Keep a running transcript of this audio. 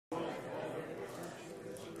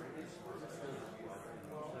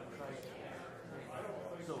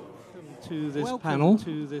to this panel,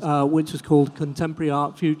 which is called Contemporary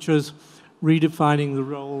Art Futures, Redefining the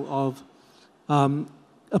Role of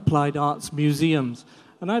Applied Arts Museums.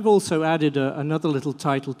 And I've also added another little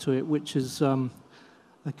title to it, which is a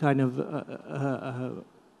kind of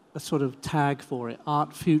a sort of tag for it,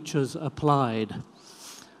 Art Futures Applied.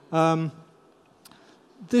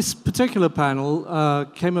 This particular panel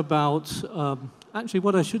came about, actually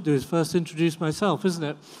what I should do is first introduce myself, isn't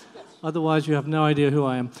it? Yes. Otherwise you have no idea who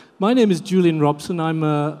I am. My name is Julien Robson. I'm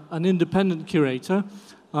an independent curator.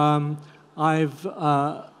 I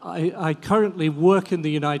currently work in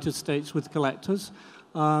the United States with collectors,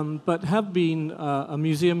 but have been a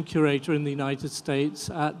museum curator in the United States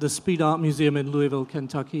at the Speed Art Museum in Louisville,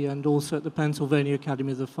 Kentucky, and also at the Pennsylvania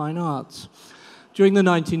Academy of the Fine Arts. During the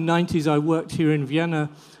 1990s, I worked here in Vienna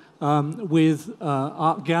with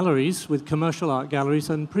art galleries, with commercial art galleries,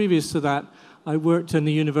 and previous to that, I worked in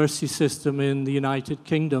the university system in the United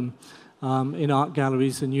Kingdom in art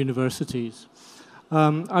galleries and universities.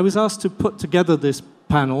 I was asked to put together this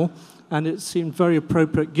panel, and it seemed very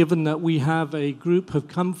appropriate given that we have a group who have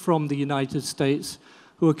come from the United States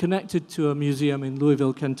who are connected to a museum in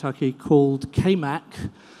Louisville, Kentucky called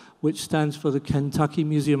KMAC, which stands for the Kentucky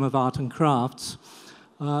Museum of Art and Crafts,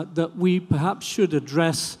 that we perhaps should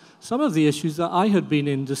address some of the issues that I had been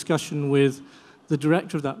in discussion with the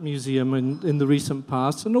director of that museum in the recent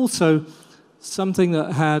past, and also something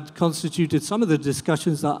that had constituted some of the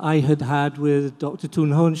discussions that I had had with Dr.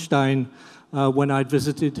 Thun-Hohenstein when I'd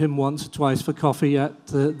visited him once or twice for coffee at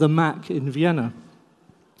the MAC in Vienna.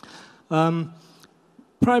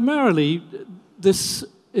 Primarily, this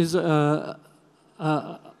is a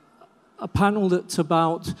panel that's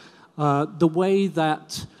about the way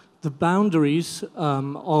that the boundaries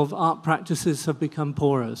of art practices have become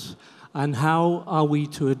porous, and how are we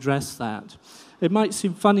to address that. It might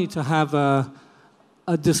seem funny to have a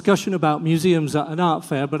discussion about museums at an art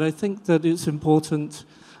fair, but I think that it's important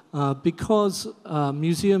because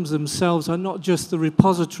museums themselves are not just the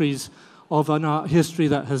repositories of an art history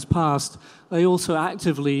that has passed, they also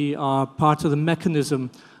actively are part of the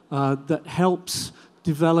mechanism that helps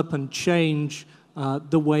develop and change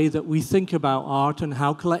the way that we think about art and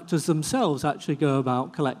how collectors themselves actually go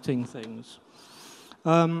about collecting things.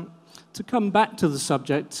 To come back to the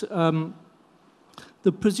subject,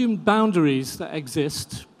 the presumed boundaries that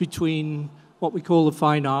exist between what we call the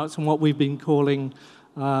fine arts and what we've been calling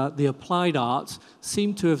the applied arts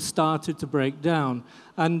seem to have started to break down.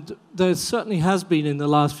 And there certainly has been in the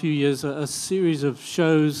last few years a series of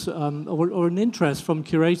shows or an interest from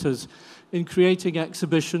curators in creating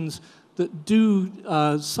exhibitions that do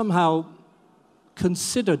somehow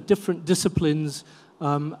consider different disciplines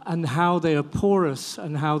and how they are porous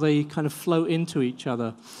and how they kind of flow into each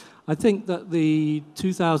other. I think that the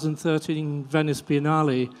 2013 Venice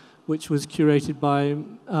Biennale, which was curated by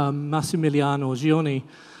Massimiliano Gioni,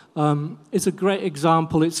 is a great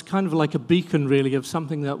example. It's kind of like a beacon, really, of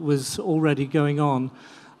something that was already going on,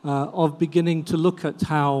 of beginning to look at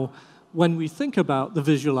how, when we think about the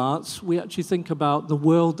visual arts, we actually think about the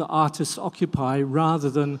world that artists occupy rather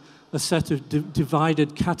than a set of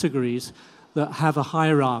divided categories that have a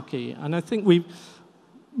hierarchy. And I think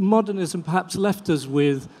modernism perhaps left us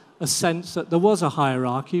with a sense that there was a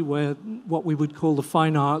hierarchy where what we would call the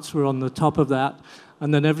fine arts were on the top of that,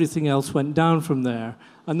 and then everything else went down from there.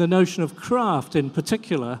 And the notion of craft in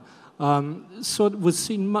particular sort of was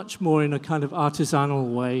seen much more in a kind of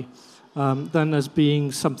artisanal way than as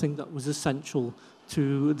being something that was essential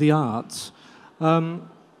to the arts.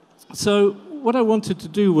 So what I wanted to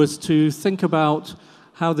do was to think about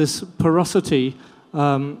how this porosity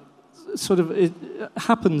it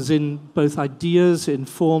happens in both ideas, in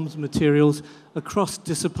forms, materials, across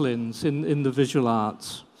disciplines in the visual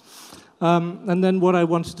arts. And then what I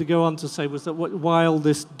wanted to go on to say was that while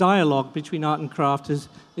this dialogue between art and craft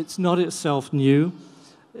it's not itself new,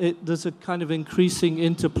 there's a kind of increasing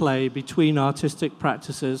interplay between artistic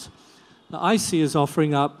practices that I see as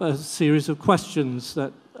offering up a series of questions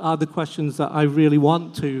that are the questions that I really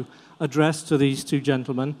want to address to these two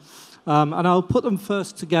gentlemen. And I'll put them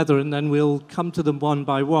first together, and then we'll come to them one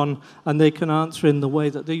by one, and they can answer in the way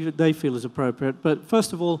that they feel is appropriate. But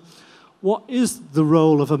first of all, what is the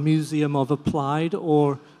role of a museum of applied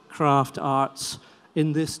or craft arts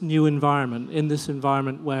in this new environment, in this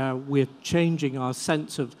environment where we're changing our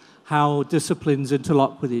sense of how disciplines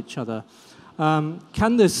interlock with each other?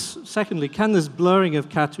 Can this blurring of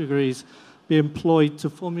categories be employed to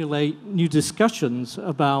formulate new discussions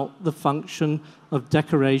about the function of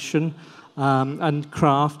decoration and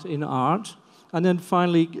craft in art? And then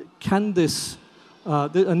finally, can this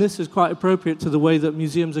and this is quite appropriate to the way that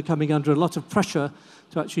museums are coming under a lot of pressure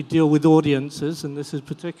to actually deal with audiences, and this is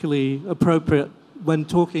particularly appropriate when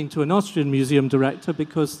talking to an Austrian museum director,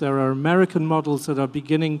 because there are American models that are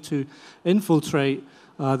beginning to infiltrate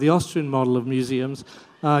the Austrian model of museums.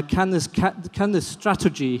 Can this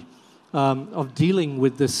strategy of dealing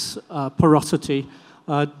with this porosity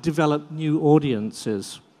develop new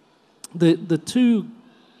audiences? The two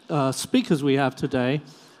speakers we have today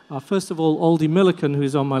are, first of all, Aldy Milliken,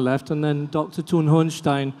 who's on my left, and then Dr.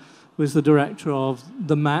 Thun-Hohenstein, who is the director of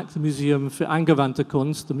the MAK, the Museum für Angewandte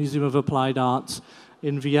Kunst, the Museum of Applied Arts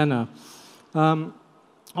in Vienna.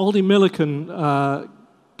 Aldy Milliken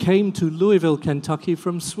came to Louisville, Kentucky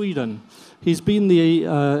from Sweden. He's been the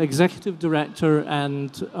executive director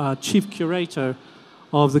and chief curator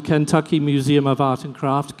of the Kentucky Museum of Art and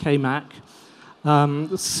Craft, KMAC,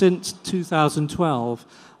 since 2012.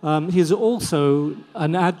 He's also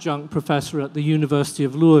an adjunct professor at the University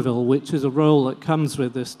of Louisville, which is a role that comes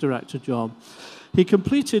with this director job. He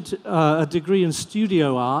completed a degree in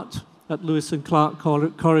studio art at Lewis and Clark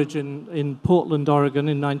College in Portland, Oregon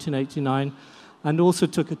in 1989, and also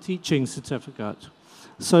took a teaching certificate.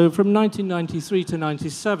 So from 1993 to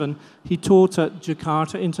 97, he taught at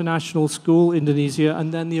Jakarta International School, Indonesia,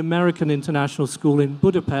 and then the American International School in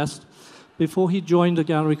Budapest, before he joined a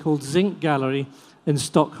gallery called Zinc Gallery in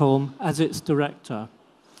Stockholm as its director.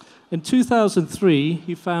 In 2003,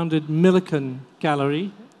 he founded Milliken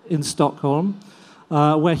Gallery in Stockholm,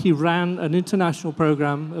 where he ran an international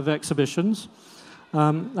program of exhibitions.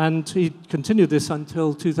 And he continued this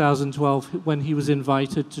until 2012, when he was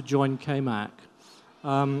invited to join KMAC.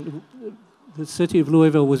 The city of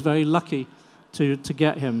Louisville was very lucky to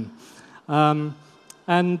get him.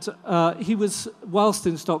 He was, whilst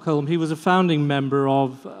in Stockholm, he was a founding member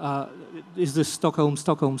of, is this Stockholm?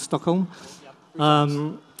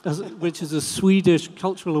 Which is a Swedish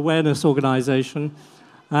cultural awareness organization.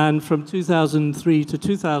 And from 2003 to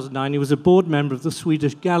 2009, he was a board member of the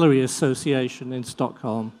Swedish Gallery Association in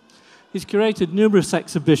Stockholm. He's curated numerous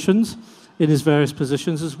exhibitions in his various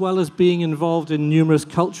positions, as well as being involved in numerous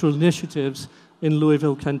cultural initiatives in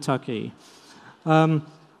Louisville, Kentucky.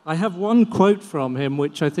 I have one quote from him,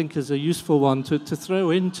 which I think is a useful one to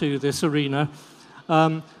throw into this arena,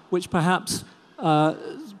 which perhaps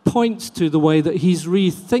points to the way that he's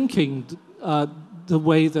rethinking the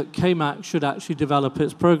way that KMAC should actually develop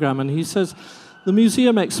its program. And he says, "The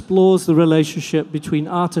museum explores the relationship between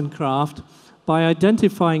art and craft by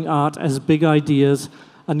identifying art as big ideas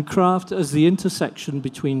and craft as the intersection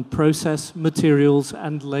between process, materials,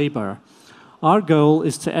 and labor. Our goal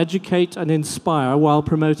is to educate and inspire while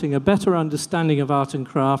promoting a better understanding of art and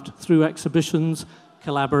craft through exhibitions,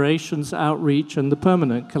 collaborations, outreach, and the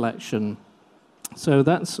permanent collection." So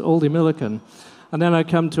that's Aldy Milliken. And then I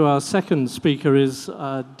come to our second speaker is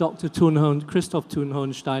Dr. Christoph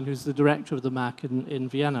Thun-Hohenstein, who's the director of the MAK in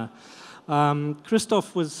Vienna.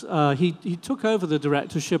 Christoph was, he took over the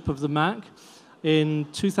directorship of the MAK in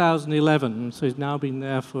 2011, so he's now been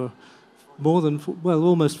there for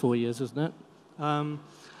almost 4 years, isn't it?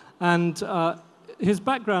 His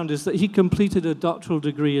background is that he completed a doctoral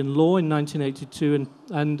degree in law in 1982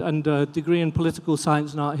 and a degree in political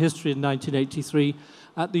science and art history in 1983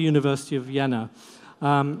 at the University of Vienna.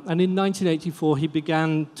 And in 1984, he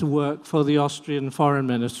began to work for the Austrian Foreign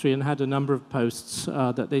Ministry and had a number of posts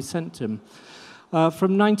that they sent him.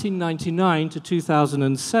 From 1999 to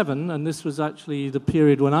 2007, and this was actually the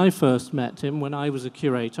period when I first met him, when I was a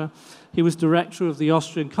curator, he was director of the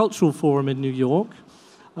Austrian Cultural Forum in New York,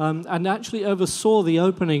 and actually oversaw the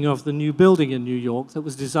opening of the new building in New York that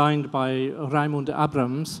was designed by Raimund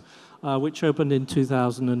Abrams, which opened in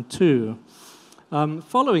 2002.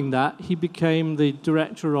 Following that, he became the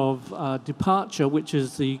director of Departure, which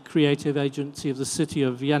is the creative agency of the city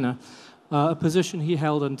of Vienna, a position he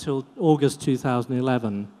held until August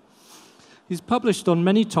 2011. He's published on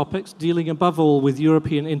many topics, dealing above all with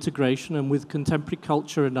European integration and with contemporary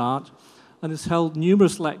culture and art, and has held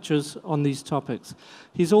numerous lectures on these topics.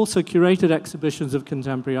 He's also curated exhibitions of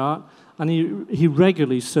contemporary art, and he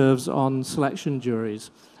regularly serves on selection juries.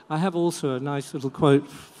 I have also a nice little quote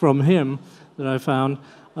from him that I found,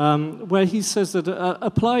 where he says that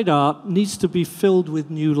applied art needs to be filled with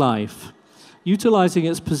new life. Utilizing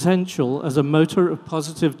its potential as a motor of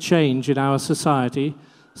positive change in our society,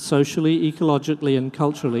 socially, ecologically, and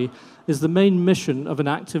culturally, is the main mission of an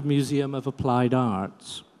active museum of applied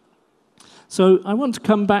arts. So I want to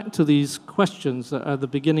come back to these questions at the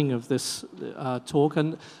beginning of this talk,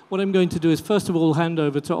 and what I'm going to do is first of all hand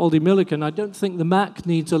over to Aldy Milliken. I don't think the MAC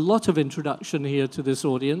needs a lot of introduction here to this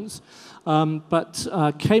audience, but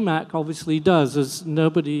KMAC obviously does, as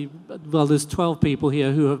nobody, well, there's 12 people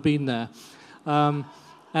here who have been there.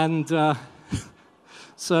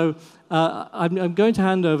 So I'm going to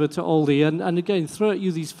hand over to Aldy, and again, throw at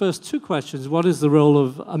you these first two questions. What is the role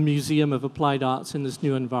of a museum of applied arts in this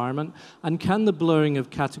new environment? And can the blurring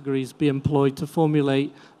of categories be employed to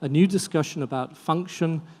formulate a new discussion about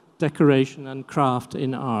function, decoration, and craft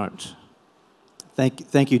in art?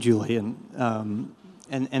 Thank you, Julien.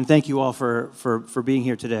 And thank you all for being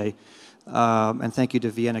here today. And thank you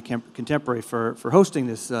to Vienna Contemporary for hosting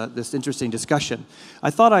this interesting discussion.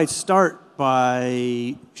 I thought I'd start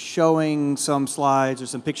by showing some slides or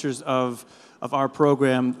some pictures of our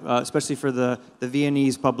program, especially for the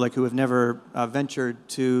Viennese public who have never ventured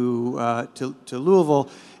to Louisville,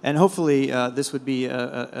 and hopefully this would be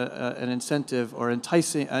an incentive or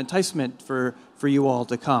enticement for you all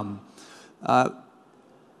to come.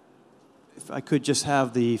 If I could just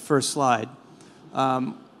have the first slide.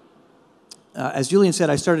 As Julien said,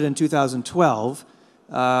 I started in 2012,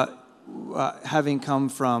 having come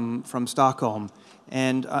from Stockholm.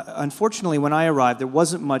 And unfortunately, when I arrived, there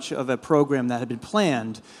wasn't much of a program that had been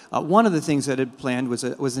planned. One of the things that had planned was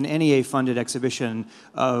an NEA-funded exhibition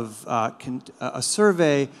of a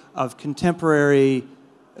survey of contemporary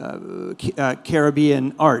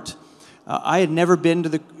Caribbean art. I had never been to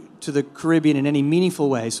the Caribbean in any meaningful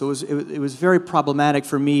way, so it was very problematic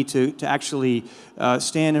for me to actually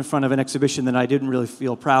stand in front of an exhibition that I didn't really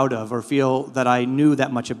feel proud of or feel that I knew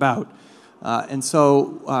that much about. And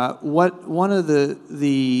so one of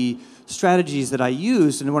the strategies that I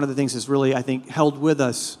used, and one of the things that's really, I think, held with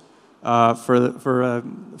us to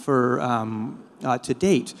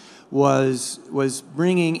date, was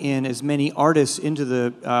bringing in as many artists into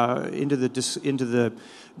the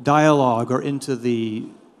dialogue or into the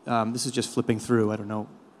this is just flipping through, I don't know,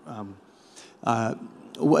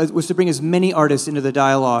 was to bring as many artists into the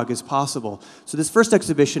dialogue as possible. So this first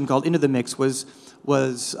exhibition, called Into the Mix, was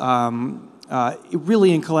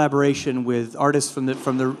really in collaboration with artists from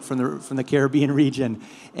the Caribbean region.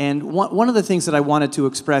 And one of the things that I wanted to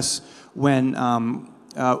express when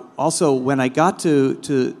also when I got to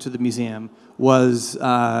the museum was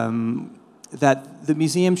that the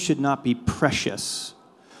museum should not be precious.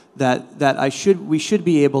 That we should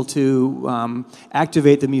be able to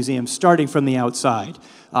activate the museum starting from the outside.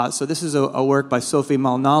 So this is a work by Sophie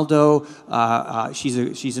Malnaldo.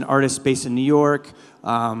 She's an artist based in New York,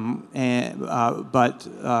 but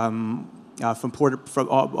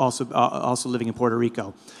also living in Puerto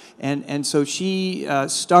Rico, and so she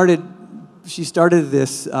started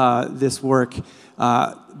this work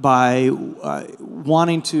by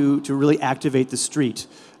wanting to really activate the street.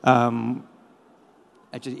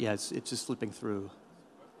 It's just flipping through.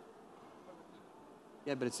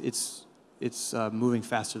 Yeah, but it's moving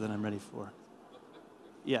faster than I'm ready for.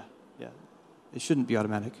 Yeah. It shouldn't be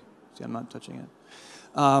automatic. See, I'm not touching it.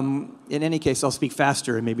 In any case, I'll speak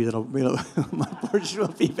faster, and maybe my portion will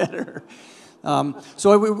be better.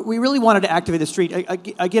 So we really wanted to activate the street.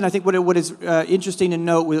 Again, I think what is interesting to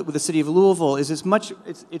note with the city of Louisville is it's much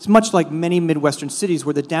like many Midwestern cities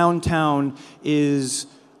where the downtown is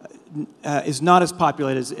not as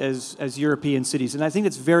populated as European cities. And I think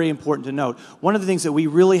it's very important to note. One of the things that we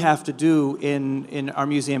really have to do in our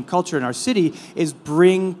museum culture in our city is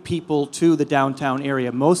bring people to the downtown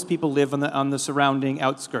area. Most people live on the surrounding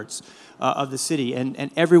outskirts of the city, and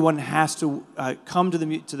everyone has to come to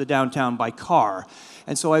the downtown by car.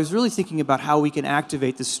 And so I was really thinking about how we can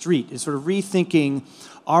activate the street and sort of rethinking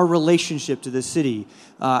our relationship to the city.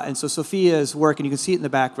 And so Sophia's work, and you can see it in the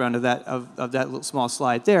background of that little small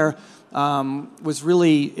slide there, was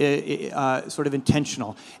really sort of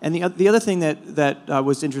intentional. And the other thing that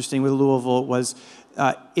was interesting with Louisville was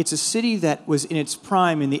it's a city that was in its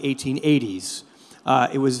prime in the 1880s.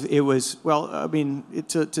 It was well, I mean,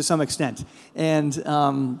 to some extent, and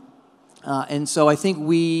so I think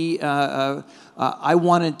I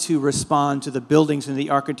wanted to respond to the buildings and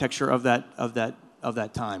the architecture of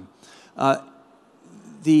that time.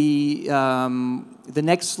 The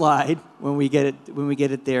next slide, when we get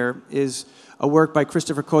it there, is a work by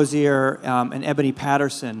Christopher Cozier and Ebony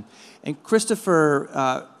Patterson. And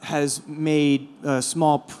Christopher has made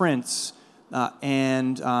small prints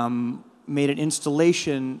and made an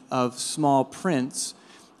installation of small prints.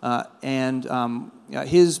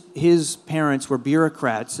 His parents were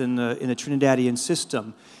bureaucrats in the Trinidadian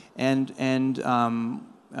system, and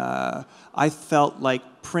I felt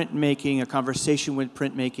like printmaking, a conversation with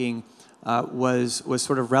printmaking, was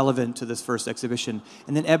sort of relevant to this first exhibition.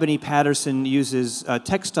 And then Ebony Patterson uses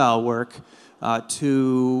textile work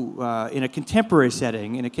in a contemporary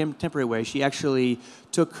setting, in a contemporary way. She actually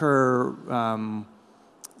took her,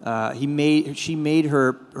 she made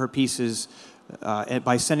her pieces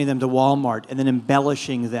by sending them to Walmart and then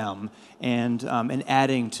embellishing them and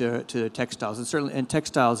adding to textiles. And certainly,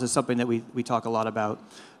 textiles is something that we talk a lot about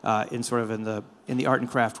in the art and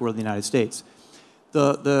craft world in the United States.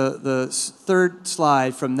 The third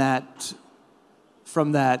slide from that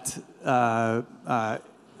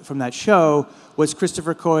show was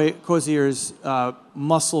Christopher Kozier's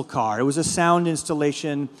muscle car. It was a sound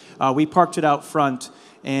installation. We parked it out front,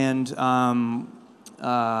 and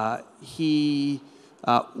he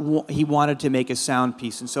wanted to make a sound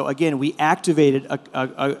piece. And so again, we activated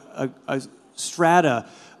a strata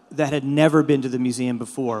that had never been to the museum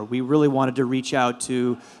before. We really wanted to reach out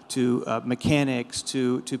to mechanics,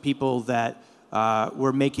 to people that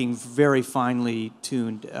were making very finely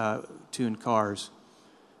tuned cars.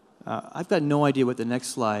 I've got no idea what the next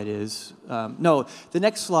slide is. No, the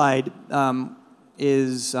next slide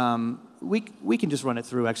is we can just run it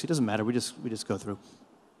through. Actually, it doesn't matter. We just go through.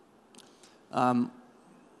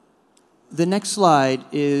 The next slide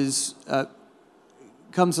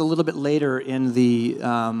comes a little bit later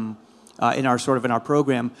in our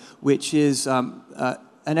program, which is an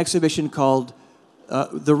exhibition called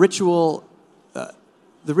 "The Ritual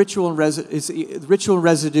and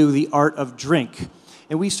Residue: The Art of Drink."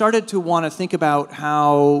 And we started to want to think about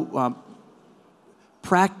how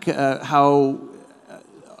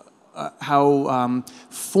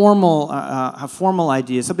formal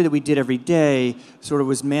ideas, something that we did every day, sort of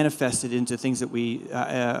was manifested into things that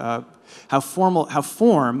how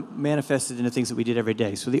form manifested into things that we did every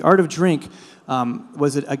day. So the Art of Drink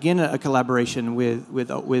was again a collaboration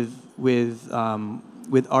with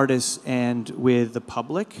artists and with the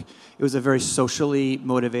public. It was a very socially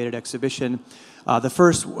motivated exhibition. The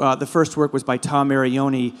first work was by Tom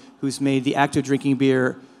Marioni, who's made the act of drinking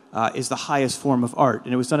beer is the highest form of art,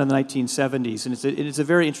 and it was done in the 1970s. And it's a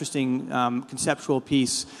very interesting conceptual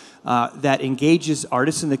piece that engages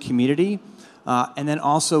artists in the community, and then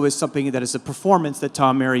also is something that is a performance that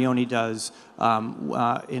Tom Marioni does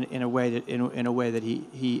in a way that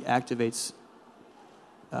he activates,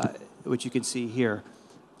 which you can see here.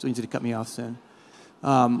 So he's going to cut me off soon.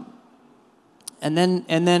 And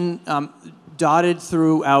then dotted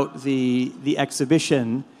throughout the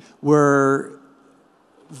exhibition were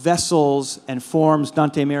vessels and forms.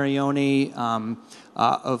 Dante Marioni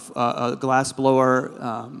of a glass blower.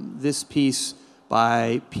 This piece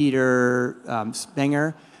by Peter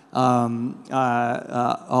Spenger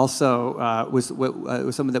also was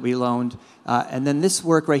something that we loaned. And then this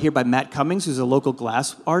work right here by Matt Cummings, who's a local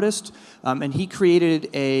glass artist, and he created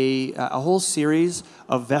a whole series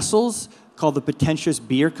of vessels called the Pretentious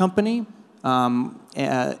Beer Company.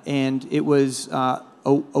 And it was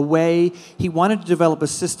a way, he wanted to develop a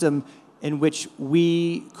system in which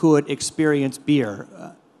we could experience beer.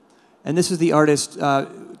 And this is the artist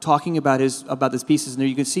talking about his pieces. And there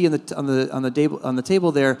you can see on the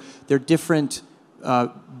table there are different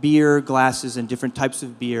beer glasses and different types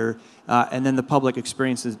of beer, and then the public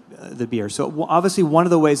experiences the beer. So obviously one of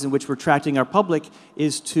the ways in which we're attracting our public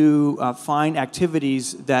is to find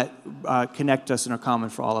activities that connect us and are common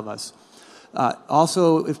for all of us.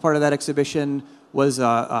 Also, as part of that exhibition was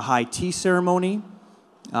a high tea ceremony,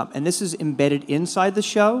 and this is embedded inside the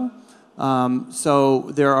show.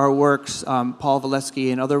 So there are works, Paul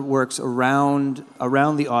Valesky and other works around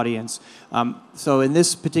the audience. So in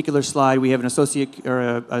this particular slide, we have an associate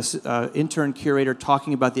or a intern curator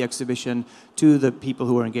talking about the exhibition to the people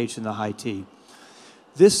who are engaged in the high tea.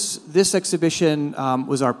 This exhibition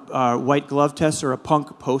was our white glove test, or a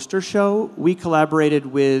punk poster show. We collaborated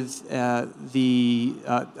with a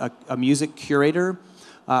music curator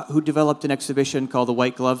who developed an exhibition called the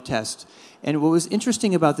White Glove Test. And what was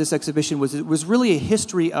interesting about this exhibition was it was really a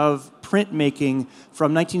history of printmaking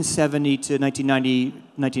from 1970 to 1990,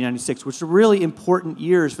 1996, which are really important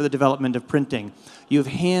years for the development of printing. You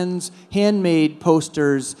have handmade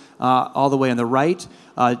posters all the way on the right.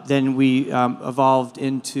 Then we evolved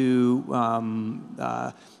into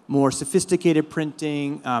more sophisticated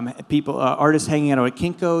printing, artists hanging out at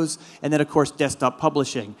Kinko's, and then, of course, desktop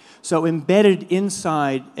publishing. So embedded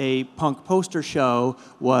inside a punk poster show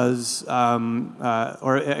was,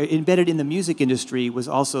 embedded in the music industry was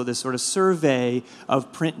also this sort of survey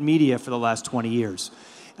of print media for the last 20 years.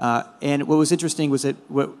 And what was interesting was that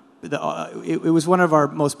it was one of our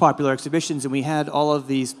most popular exhibitions, and we had all of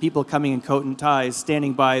these people coming in coat and ties,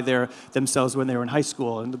 standing by themselves when they were in high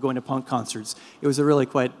school and going to punk concerts. It was a really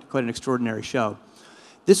quite an extraordinary show.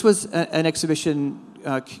 This was an exhibition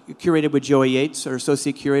curated with Joey Yates, our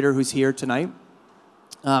associate curator, who's here tonight.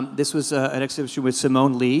 This was an exhibition with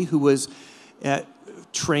Simone Lee, who was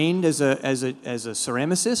trained as a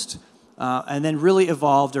ceramicist, and then really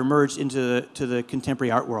evolved or merged into the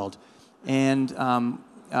contemporary art world. And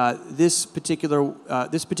this particular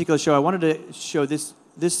show, I wanted to show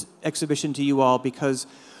this exhibition to you all because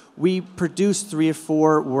we produced 3 or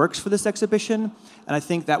 4 works for this exhibition, and I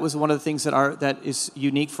think that was one of the things that is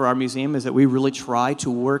unique for our museum, is that we really try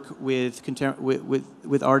to work with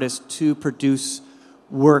artists to produce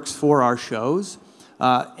works for our shows,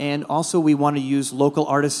 and also we want to use local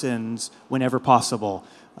artisans whenever possible.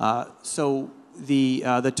 So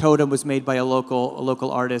the totem was made by a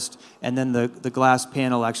local artist, and then the glass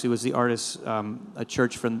panel actually was the artist, a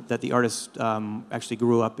church that the artist actually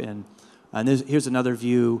grew up in. And here's another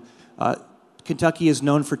view. Kentucky is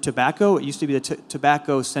known for tobacco. It used to be the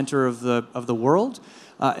tobacco center of the world,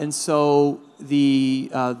 and so the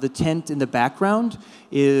tent in the background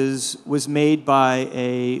was made by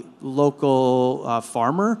a local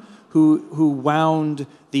farmer who wound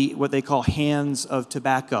what they call hands of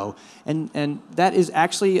tobacco, and that is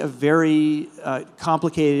actually a very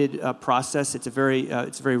complicated process. It's a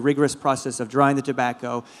very rigorous process of drying the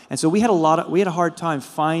tobacco, and so we had a hard time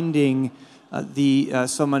finding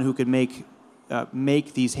someone who could make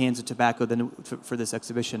these hands of tobacco for this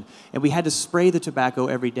exhibition, and we had to spray the tobacco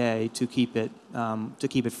every day to keep it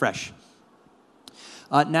fresh.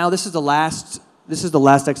 Now this is the last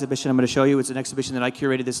exhibition I'm going to show you. It's an exhibition that I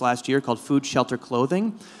curated this last year called Food, Shelter,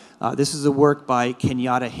 Clothing. This is a work by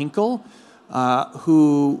Kenyatta Hinkle,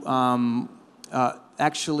 who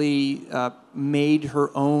actually made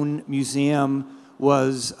her own museum,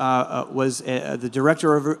 was the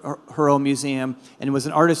director of her own museum, and was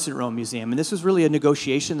an artist in her own museum. And this was really a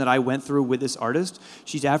negotiation that I went through with this artist.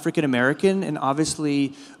 She's African American, and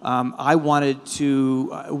obviously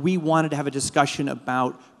we wanted to have a discussion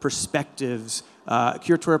about perspectives,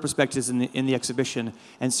 curatorial perspectives in the exhibition,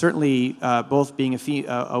 and certainly both being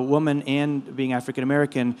a woman and being African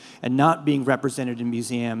American and not being represented in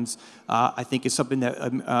museums, I think is something that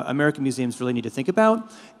American museums really need to think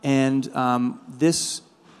about. And I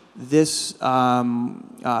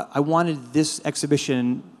wanted this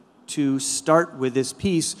exhibition to start with this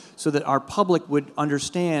piece so that our public would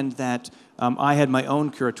understand that I had my own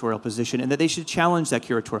curatorial position and that they should challenge that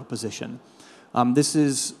curatorial position. This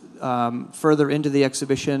is further into the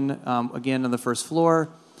exhibition, again on the first floor.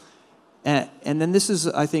 And then this is,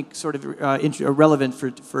 I think, sort of relevant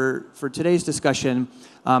for today's discussion.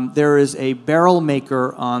 There is a barrel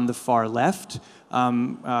maker on the far left.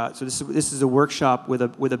 So this is a workshop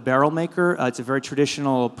with a barrel maker. It's a very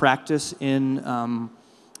traditional practice in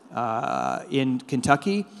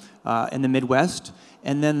Kentucky, in the Midwest.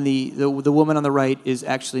 And then the woman on the right is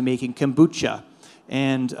actually making kombucha.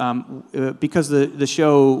 And because the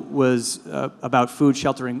show was about food,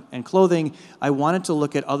 shelter, and clothing, I wanted to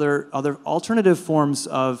look at other alternative forms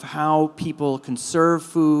of how people conserve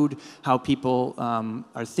food, how people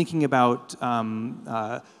are thinking about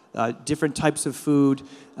different types of food.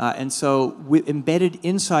 And so embedded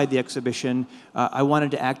inside the exhibition, I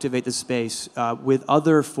wanted to activate the space with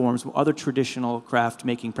other forms, other traditional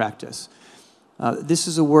craft-making practice. This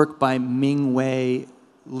is a work by Ming-Wei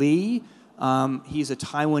Lee. He's a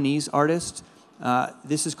Taiwanese artist.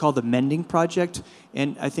 This is called the Mending Project,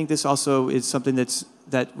 and I think this also is something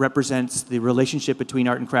that represents the relationship between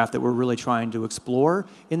art and craft that we're really trying to explore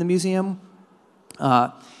in the museum.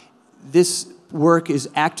 This work is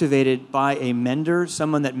activated by a mender,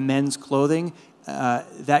 someone that mends clothing.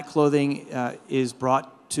 That clothing is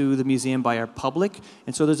brought to the museum by our public,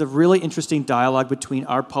 and so there's a really interesting dialogue between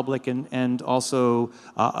our public and also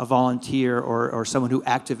a volunteer or someone who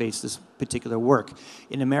activates this particular work.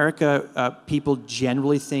 In America, people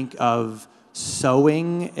generally think of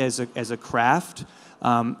sewing as a craft.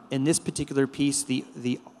 In this particular piece,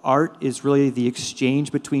 the art is really the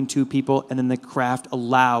exchange between two people, and then the craft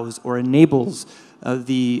allows or enables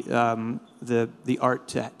the art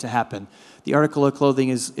to happen. The article of clothing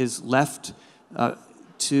is left on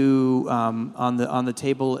the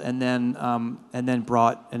table, and then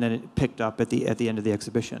brought, and then it picked up at the end of the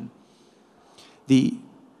exhibition.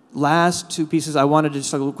 last two pieces, I wanted to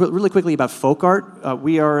talk really quickly about folk art.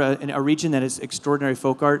 We are a region that is extraordinary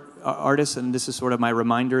folk art artists, and this is sort of my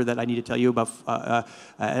reminder that I need to tell you about,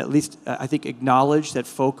 at least I think acknowledge that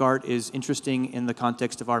folk art is interesting in the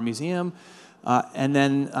context of our museum. And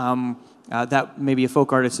then that maybe a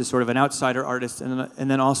folk artist is sort of an outsider artist,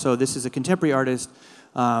 and then also this is a contemporary artist,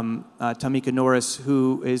 Tamika Norris,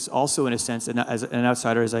 who is also in a sense an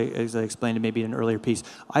outsider, as I explained maybe in an earlier piece.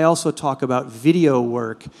 I also talk about video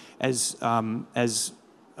work as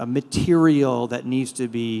a material that needs to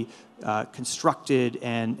be constructed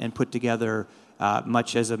and put together,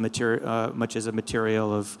 much as a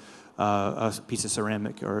material of a piece of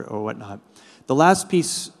ceramic or whatnot. The last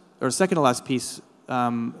piece, or second to last piece,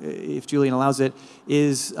 if Julien allows it,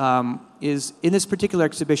 is in this particular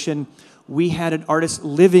exhibition. We had an artist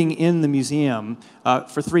living in the museum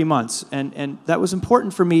for 3 months, and that was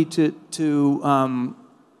important for me to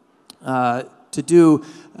do.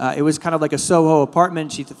 It was kind of like a Soho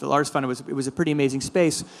apartment. The artist found it was a pretty amazing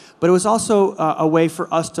space, but it was also a way for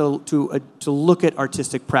us to look at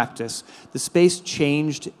artistic practice. The space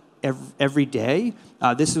changed every day.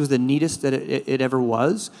 This was the neatest that it ever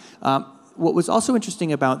was. What was also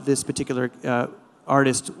interesting about this particular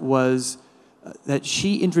artist was that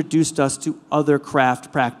she introduced us to other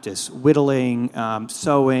craft practice, whittling,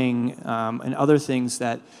 sewing, and other things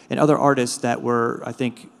and other artists that were, I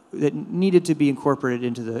think, that needed to be incorporated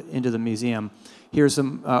into the museum. Here's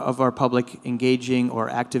some of our public engaging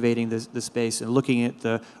or activating the space and looking at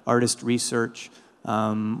the artist research.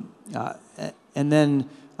 And then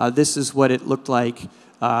this is what it looked like,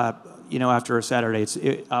 after a Saturday.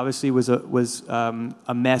 It obviously was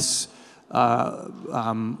a mess,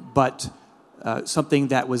 but something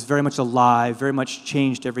that was very much alive, very much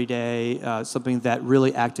changed every day, something that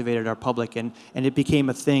really activated our public, and it became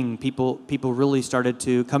a thing. People really started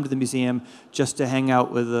to come to the museum just to hang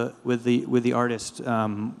out with the artist,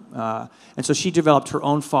 and so she developed her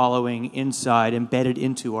own following inside, embedded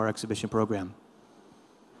into our exhibition program.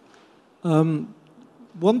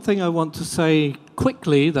 One thing I want to say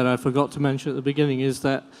quickly that I forgot to mention at the beginning is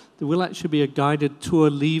that there will actually be a guided tour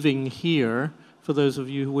leaving here for those of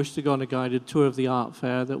you who wish to go on a guided tour of the art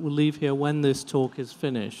fair that will leave here when this talk is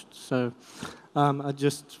finished. So I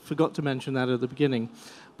just forgot to mention that at the beginning.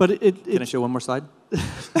 But Can I show one more slide?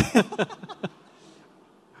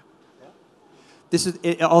 This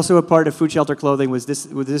is also a part of Food Shelter Clothing. Was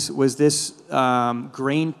this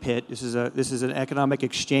grain pit? This is an economic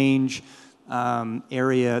exchange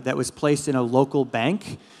area that was placed in a local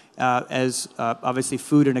bank. As obviously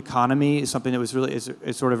food and economy is something that was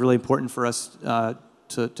is sort of really important for us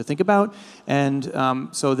to think about, and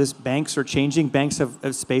so banks are changing. Banks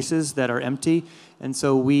have spaces that are empty, and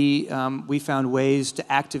so we found ways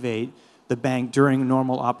to activate the bank during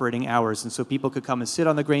normal operating hours, and so people could come and sit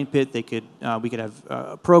on the grain pit. We could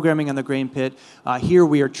have programming on the grain pit. Here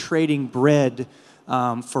we are trading bread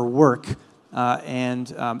for work.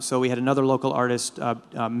 So we had another local artist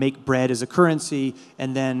make bread as a currency,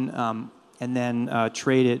 and then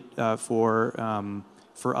trade it for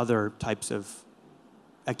other types of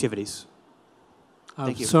activities.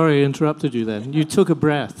 Thank you. Sorry, I interrupted you then. You took a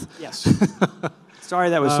breath. Yes. Sorry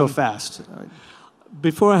that was so fast.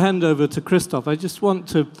 Before I hand over to Christoph, I just want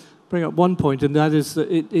to bring up one point, and that is that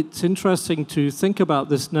it's interesting to think about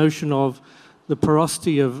this notion of the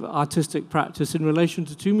porosity of artistic practice in relation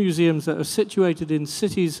to two museums that are situated in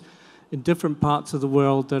cities in different parts of the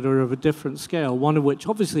world that are of a different scale, one of which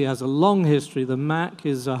obviously has a long history. The MAC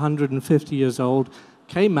is 150 years old.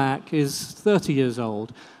 KMAC is 30 years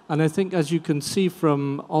old. And I think, as you can see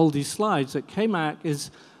from Aldy's slides, that KMAC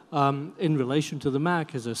is, in relation to the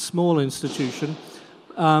MAC, is a small institution.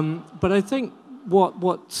 But I think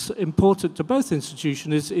what's important to both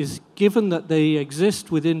institutions is given that they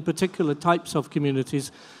exist within particular types of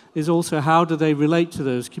communities, is also how do they relate to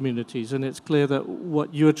those communities. And it's clear that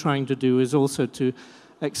what you're trying to do is also to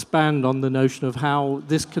expand on the notion of how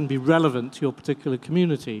this can be relevant to your particular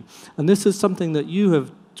community. And this is something that you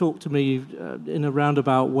have talked to me in a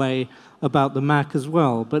roundabout way about the MAC as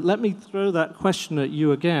well. But let me throw that question at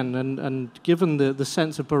you again, and given the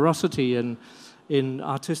sense of porosity in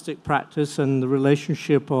artistic practice and the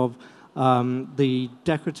relationship of the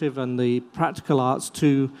decorative and the practical arts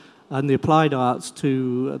and the applied arts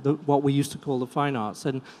to what we used to call the fine arts.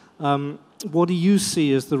 And what do you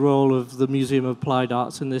see as the role of the Museum of Applied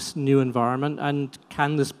Arts in this new environment? And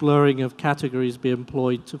can this blurring of categories be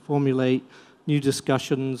employed to formulate new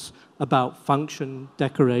discussions about function,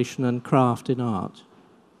 decoration, and craft in art?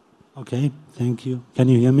 Okay, thank you. Can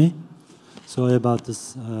you hear me? Sorry about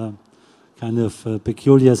this kind of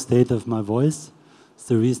peculiar state of my voice. It's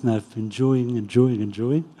the reason I've been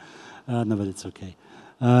enjoying. No, but it's okay.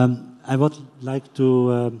 I would like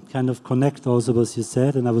to kind of connect also what you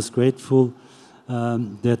said, and I was grateful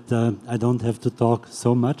that I don't have to talk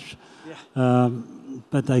so much. Yeah.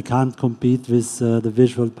 But I can't compete with the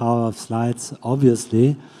visual power of slides,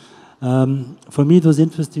 obviously. For me, it was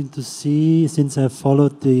interesting to see, since I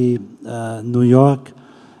followed the New York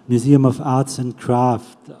Museum of Arts and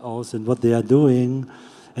Craft also, and what they are doing,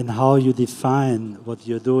 and how you define what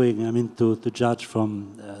you're doing. I mean, to judge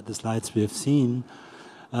from the slides we have seen.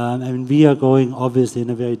 I mean, we are going obviously in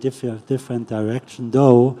a very different direction,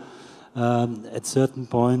 though at certain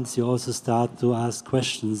points you also start to ask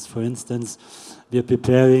questions. For instance, we are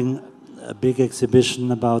preparing a big exhibition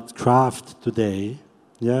about craft today.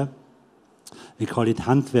 Yeah, we call it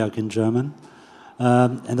Handwerk in German.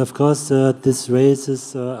 And of course, this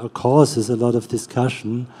raises or causes a lot of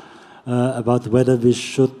discussion about whether we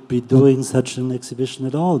should be doing such an exhibition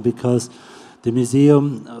at all, because the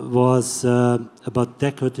museum was about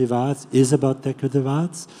decorative arts, is about decorative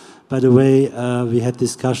arts. By the way, we had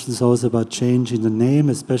discussions also about changing the name,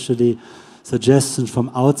 especially suggestions from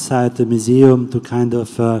outside the museum to kind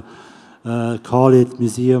of call it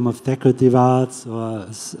Museum of Decorative Arts, or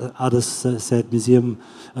others said Museum,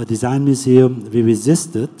 Design Museum. We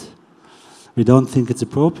resisted. We don't think it's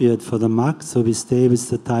appropriate for the MAC, so we stay with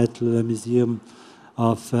the title Museum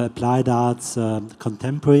of Applied Arts,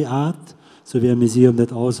 Contemporary Art. So we are a museum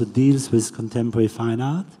that also deals with contemporary fine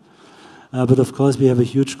art. But of course, we have a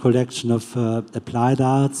huge collection of applied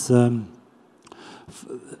arts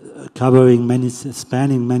spanning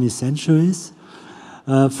many centuries.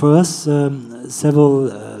 For us,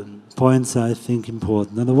 several points are, I think,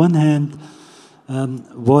 important. On the one hand,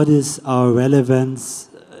 what is our relevance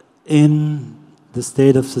in the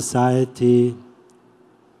state of society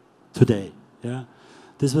today? Yeah,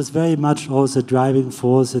 this was very much also a driving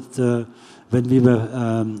force at, when we were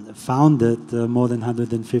founded more than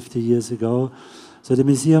 150 years ago. So the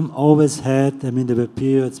museum always had, I mean, there were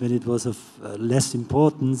periods when it was of less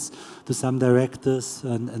importance to some directors,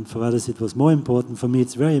 and for others it was more important. For me,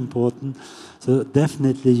 it's very important. So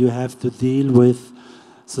definitely you have to deal with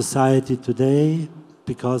society today,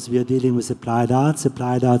 because we are dealing with applied arts.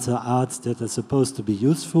 Applied arts are arts that are supposed to be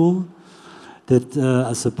useful, that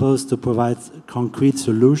are supposed to provide concrete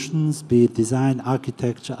solutions, be it design,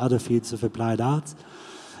 architecture, other fields of applied arts.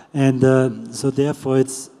 And so therefore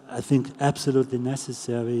it's, I think, absolutely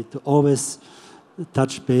necessary to always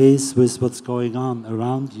touch base with what's going on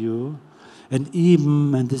around you. And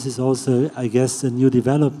even, and this is also, I guess, a new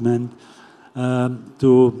development,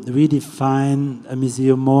 to redefine a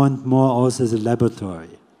museum more and more also as a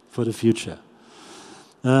laboratory for the future.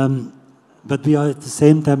 But we are at the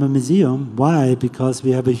same time a museum. Why? Because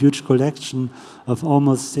we have a huge collection of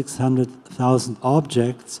almost 600,000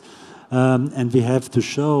 objects, and we have to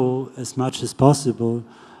show as much as possible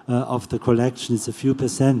of the collection. It's a few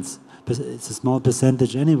percent. It's a small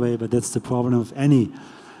percentage anyway, but that's the problem of any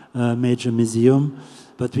major museum.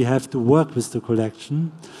 But we have to work with the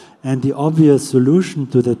collection. And the obvious solution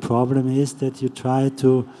to that problem is that you try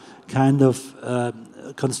to kind of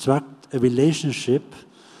construct a relationship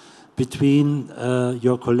between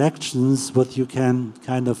your collections, what you can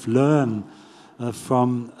kind of learn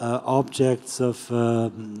from objects of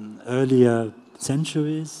earlier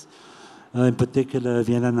centuries, in particular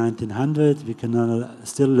Vienna 1900. We can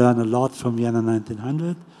still learn a lot from Vienna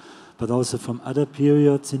 1900, but also from other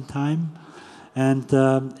periods in time. And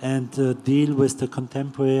deal with the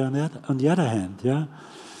contemporary on the other hand, yeah.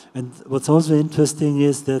 And what's also interesting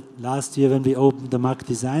is that last year when we opened the MAC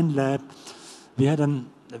Design Lab, we had a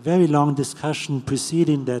very long discussion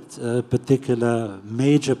preceding that particular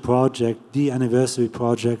major project, the anniversary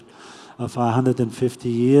project of our 150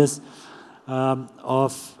 years,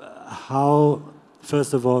 of how,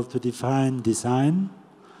 first of all, to define design.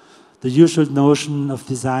 The usual notion of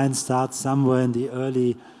design starts somewhere in the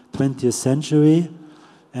early 20th century,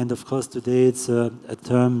 and of course today it's a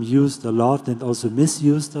term used a lot and also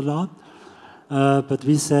misused a lot. But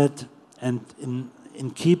we said, and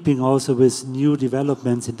in keeping also with new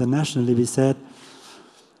developments internationally, we said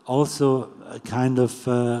also a kind of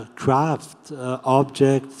craft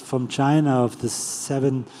object from China of the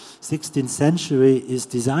 16th century is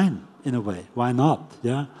design in a way. Why not?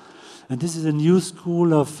 Yeah. And this is a new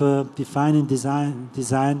school of defining design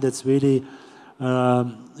that's really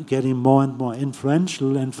getting more and more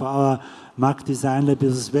influential. And for our MAC Design Lab, it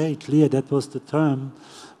was very clear that was the term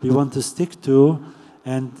we want to stick to,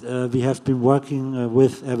 and we have been working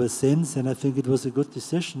with ever since. And I think it was a good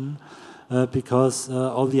decision because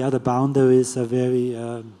all the other boundaries are very,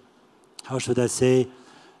 how should I say,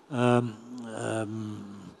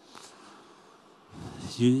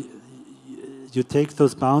 you take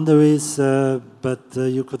those boundaries, but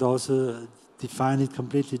you could also define it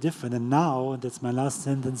completely different. And now, and that's my last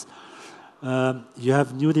sentence, you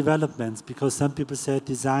have new developments, because some people say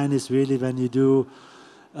design is really when you do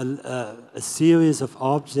a series of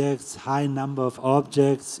objects, high number of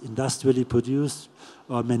objects, industrially produced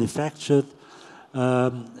or manufactured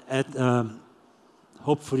at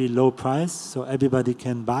hopefully low price, so everybody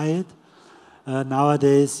can buy it.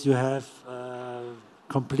 Nowadays, you have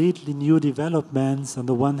completely new developments. On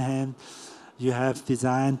the one hand, you have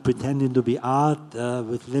design pretending to be art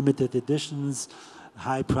with limited editions,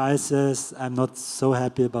 high prices. I'm not so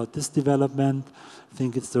happy about this development. I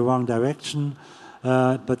think it's the wrong direction.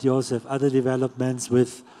 But you also have other developments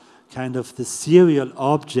with kind of the serial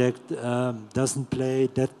object doesn't play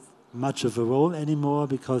that much of a role anymore,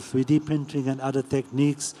 because 3D printing and other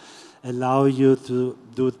techniques allow you to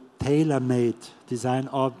do tailor-made design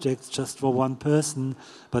objects just for one person,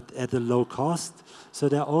 but at a low cost. So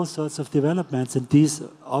there are all sorts of developments, and these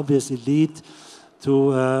obviously lead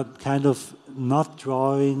to kind of not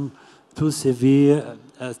drawing too severe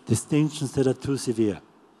distinctions that are too severe.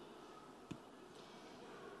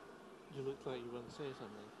 You look like you want to say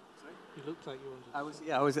something. Sorry? You look like you want to.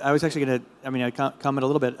 I was actually going to. I mean, I comment a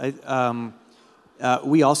little bit.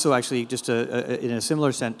 We also actually, just in a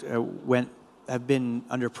similar sense, have been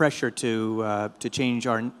under pressure to change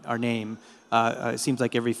our name. It seems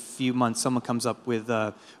like every few months someone comes up with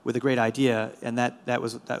a great idea, and that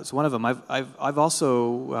was one of them. I've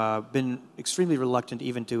also been extremely reluctant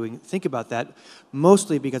even to think about that,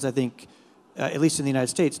 mostly because I think, at least in the United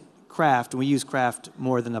States, craft, and we use craft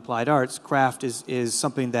more than applied arts. Craft is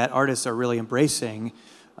something that artists are really embracing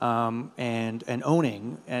and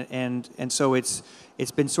owning, and so it's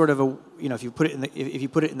been sort of a, you know, if you put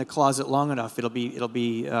it in the closet long enough, it'll be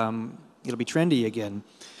trendy again.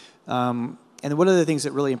 And one of the things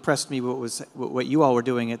that really impressed me what you all were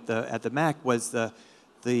doing at the MAC was the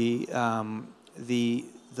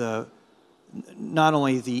not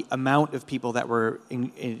only the amount of people that were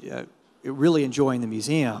really enjoying the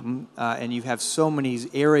museum, and you have so many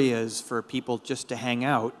areas for people just to hang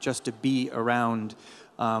out, just to be around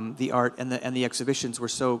the art, and the exhibitions were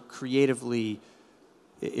so creatively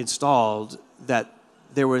installed that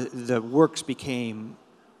the works became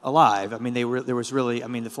alive. I mean, there was really, I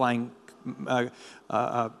mean, the flying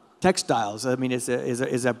textiles, I mean, is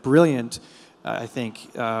a brilliant, I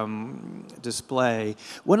think, display.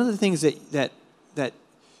 One of the things that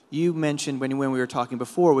you mentioned when we were talking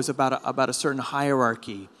before was about a certain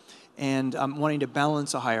hierarchy, and wanting to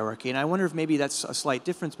balance a hierarchy. And I wonder if maybe that's a slight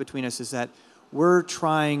difference between us, is that we're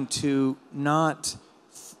trying to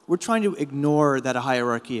ignore that a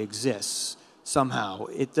hierarchy exists somehow.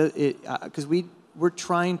 Because we're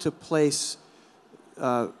trying to place.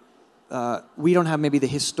 We don't have maybe the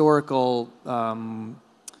historical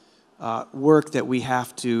work that we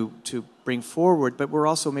have to bring forward, but we're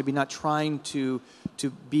also maybe not trying to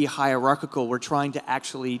be hierarchical. We're trying to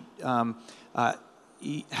actually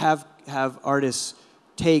have artists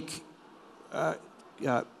take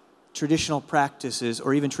traditional practices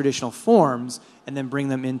or even traditional forms and then bring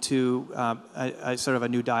them into a sort of a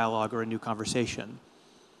new dialogue or a new conversation.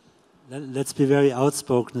 Let's be very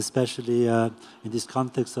outspoken, especially in this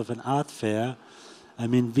context of an art fair. I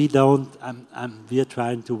mean, we are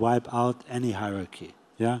trying to wipe out any hierarchy,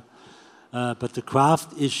 yeah? But the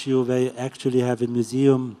craft issue, where you actually have in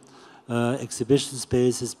museum exhibition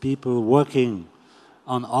spaces, people working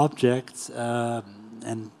on objects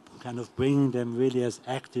and kind of bringing them really as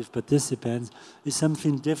active participants, is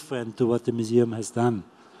something different to what the museum has done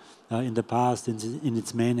in the past in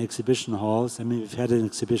its main exhibition halls. I mean, we've had an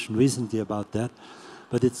exhibition recently about that,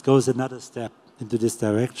 but it goes another step into this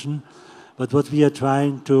direction. But what we are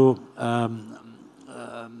trying to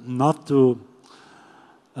not to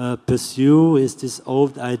pursue is this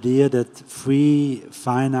old idea that free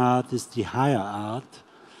fine art is the higher art,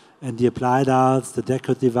 and the applied arts, the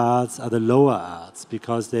decorative arts, are the lower arts,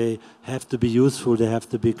 because they have to be useful, they have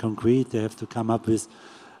to be concrete, they have to come up with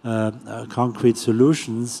concrete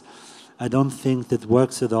solutions. I don't think that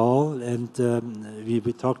works at all, and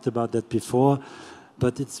we talked about that before,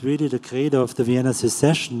 but it's really the credo of the Vienna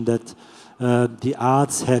Secession that the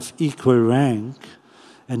arts have equal rank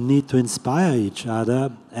and need to inspire each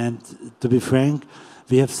other. And to be frank,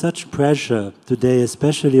 we have such pressure today,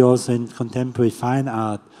 especially also in contemporary fine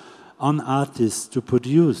art, on artists to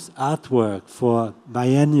produce artwork for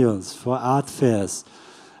biennials, for art fairs,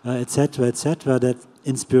 etc., that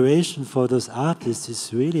inspiration for those artists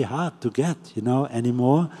is really hard to get,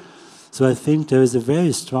 anymore. So I think there is a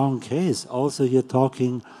very strong case also here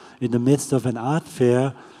talking in the midst of an art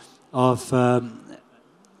fair, of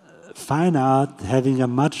fine art having a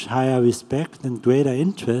much higher respect and greater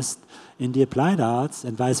interest in the applied arts,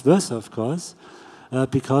 and vice versa, of course,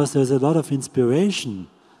 because there's a lot of inspiration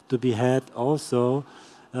to be had also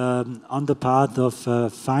on the part of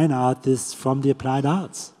fine artists from the applied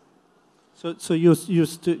arts. So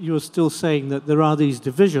you're still saying that there are these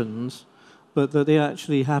divisions, but that they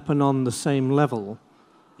actually happen on the same level,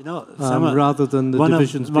 you know, rather than the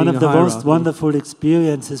divisions being one of the hierarchy. most wonderful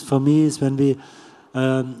experiences for me is when we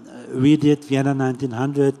redid Vienna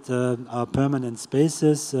 1900, our permanent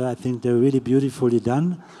spaces. I think they're really beautifully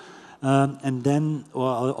done, and then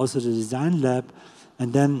also the design lab,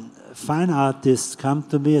 and then fine artists come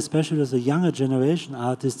to me, especially as a younger generation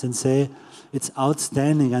artist, and say, it's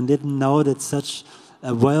outstanding. I didn't know that such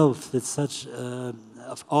a wealth, that such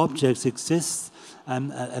of objects exists.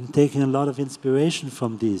 I'm taking a lot of inspiration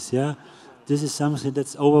from these. Yeah, this is something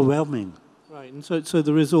that's overwhelming. Right, and so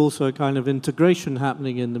there is also a kind of integration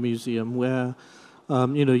happening in the museum where,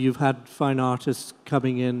 you've had fine artists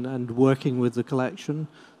coming in and working with the collection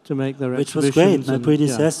to make their exhibitions. Which was great. My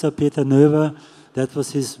predecessor, Peter Neuwer, that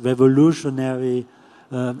was his revolutionary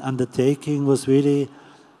undertaking, was really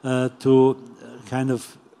to kind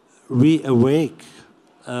of reawake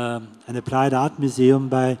an applied art museum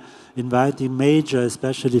by inviting major,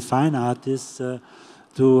 especially fine artists,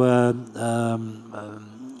 to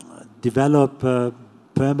develop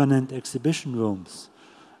permanent exhibition rooms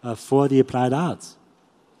for the applied arts.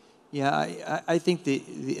 Yeah, I think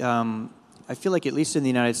I feel like at least in the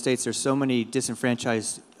United States, there's so many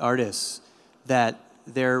disenfranchised artists that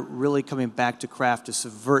they're really coming back to craft to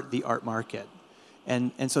subvert the art market.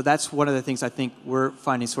 And so that's one of the things I think we're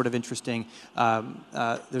finding sort of interesting.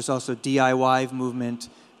 There's also DIY movement.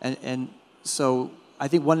 And so I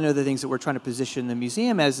think one of the things that we're trying to position the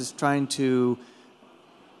museum as is trying to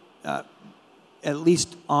at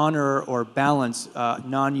least honor or balance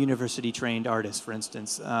non-university trained artists, for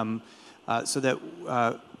instance, so that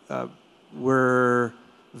we're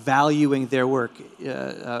valuing their work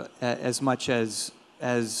as much as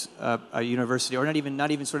a university, or not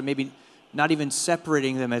even sort of maybe not even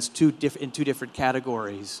separating them as in two different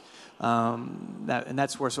categories. And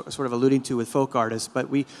that's what we're sort of alluding to with folk artists. But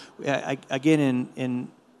we again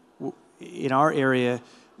in our area,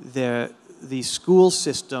 the school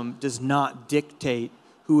system does not dictate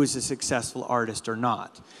who is a successful artist or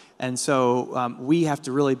not. And so we have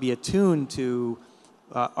to really be attuned to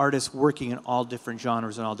artists working in all different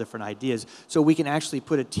genres and all different ideas. So we can actually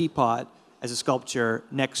put a teapot as a sculpture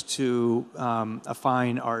next to a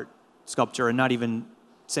fine art sculpture and not even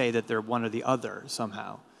say that they're one or the other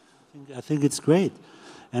somehow. I think it's great.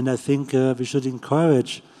 And I think we should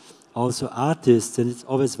encourage also artists, and it's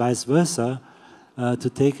always vice versa, to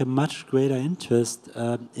take a much greater interest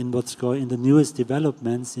in what's going in the newest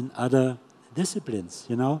developments in other disciplines,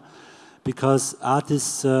 because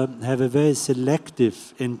artists have a very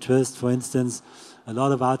selective interest. For instance, a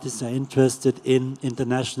lot of artists are interested in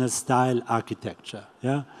international style architecture,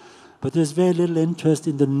 but there's very little interest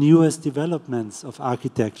in the newest developments of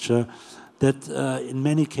architecture that in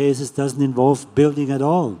many cases doesn't involve building at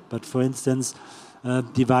all, but for instance,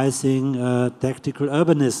 devising tactical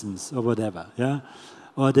urbanisms or whatever,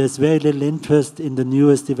 or there's very little interest in the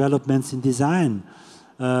newest developments in design,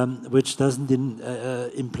 which doesn't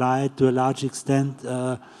imply to a large extent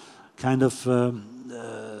kind of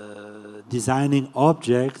designing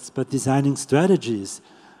objects, but designing strategies,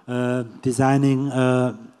 designing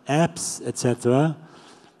apps, etc.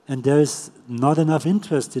 And there is not enough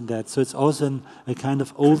interest in that. So it's also a kind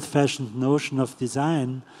of old-fashioned notion of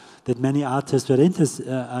design that many artists are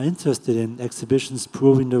interested in. Exhibitions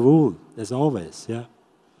proving the rule, as always,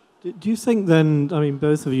 Do you think then, I mean,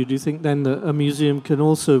 both of you, do you think then that a museum can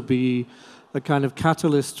also be a kind of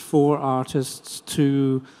catalyst for artists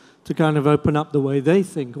to kind of open up the way they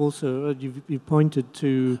think also? You pointed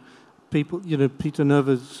to people, Peter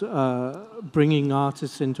Neuwer's bringing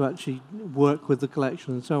artists in to actually work with the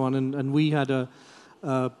collection and so on. And we had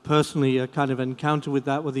personally a kind of encounter with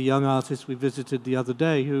that with a young artist we visited the other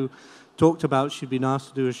day who talked about she'd been asked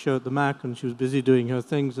to do a show at the MAC and she was busy doing her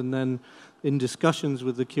things, and then in discussions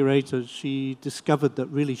with the curator she discovered that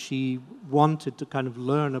really she wanted to kind of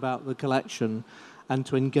learn about the collection and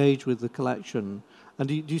to engage with the collection. And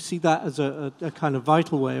do you see that as a kind of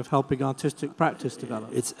vital way of helping artistic practice develop?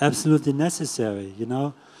 It's absolutely necessary,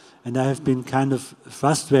 and I have been kind of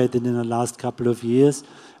frustrated in the last couple of years,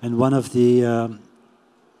 and one of the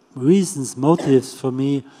motives for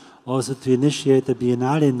me also to initiate the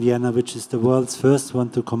Biennale in Vienna, which is the world's first one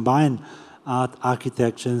to combine art,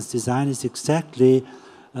 architecture and design, is exactly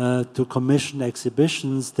to commission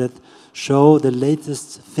exhibitions that show the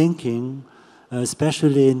latest thinking,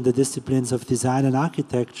 especially in the disciplines of design and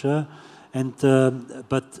architecture, and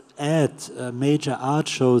but add major art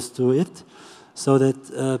shows to it, so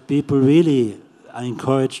that people really are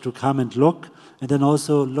encouraged to come and look, and then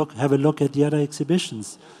also have a look at the other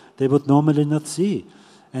exhibitions they would normally not see.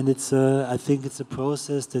 And it's I think it's a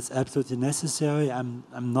process that's absolutely necessary. I'm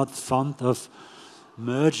not fond of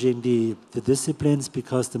merging the disciplines,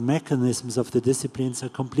 because the mechanisms of the disciplines are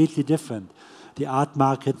completely different. The art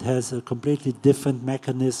market has a completely different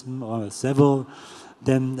mechanism, or several,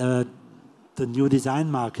 than the new design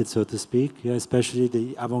market, so to speak, especially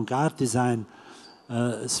the avant-garde design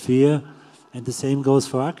sphere. And the same goes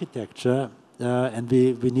for architecture. And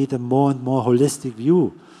we need a more and more holistic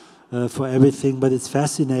view for everything. But it's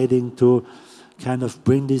fascinating to kind of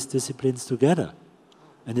bring these disciplines together.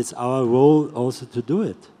 And it's our role also to do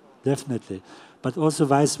it, definitely. But also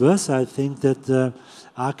vice versa, I think that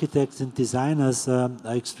architects and designers are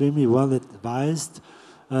extremely well advised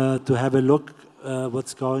to have a look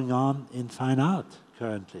what's going on in fine art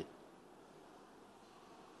currently.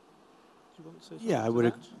 Yeah, I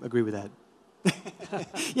would agree with that.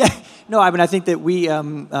 Yeah, no, I mean, I think that we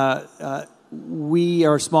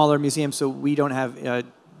are a smaller museum, so we don't have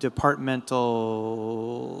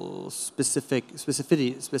departmental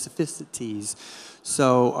specificities.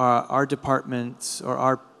 So our departments or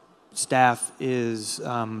our staff is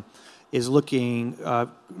looking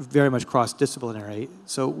very much cross-disciplinary.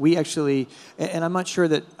 So we actually, and I'm not sure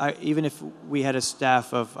that even if we had a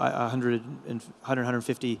staff of 100,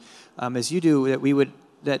 150, as you do, that we would,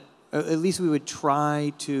 that at least we would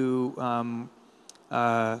try to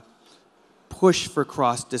push for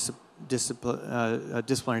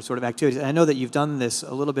cross-disciplinary sort of activities. And I know that you've done this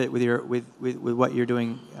a little bit with your with what you're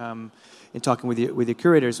doing in talking with your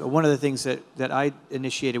curators. One of the things that I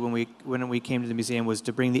initiated when we came to the museum was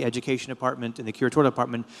to bring the education department and the curatorial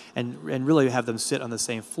department and really have them sit on the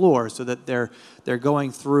same floor, so that they're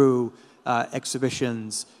going through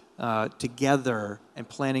exhibitions together and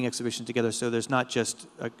planning exhibitions together. So there's not just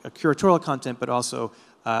a curatorial content, but also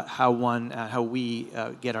how we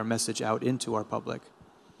get our message out into our public.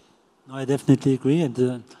 No, I definitely agree.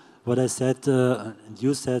 And what I said and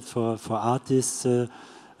you said for artists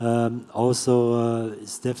also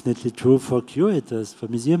is definitely true for curators, for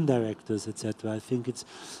museum directors, etc. I think it's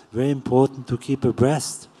very important to keep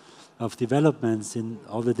abreast of developments in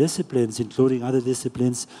all the disciplines, including other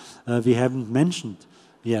disciplines we haven't mentioned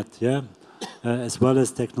yet, yeah, as well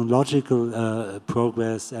as technological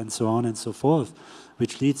progress and so on and so forth,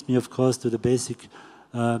 which leads me, of course, to the basic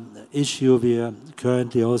issue we are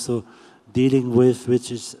currently also dealing with,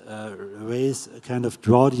 which is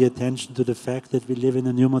draw the attention to the fact that we live in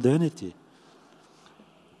a new modernity.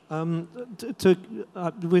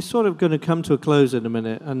 We're sort of going to come to a close in a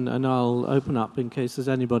minute, and I'll open up in case there's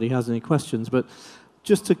anybody has any questions. But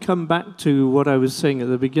just to come back to what I was saying at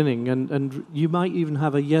the beginning, and you might even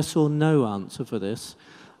have a yes or no answer for this.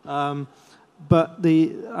 But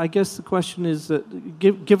I guess the question is that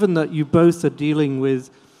given that you both are dealing with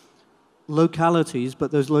localities,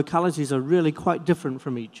 but those localities are really quite different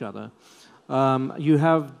from each other. You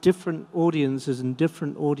have different audiences and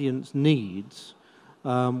different audience needs,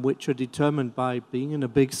 which are determined by being in a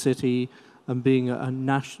big city and being a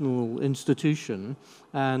national institution,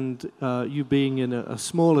 and you being in a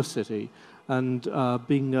smaller city and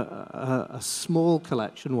being a small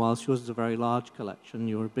collection, whilst yours is a very large collection.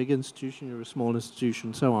 You're a big institution, you're a small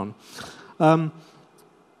institution, so on.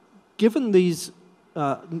 Given these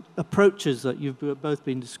approaches that you've both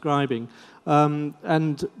been describing,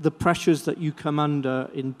 and the pressures that you come under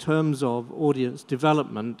in terms of audience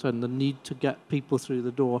development and the need to get people through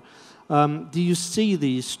the door, do you see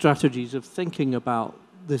these strategies of thinking about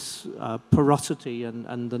this porosity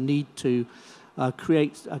and the need to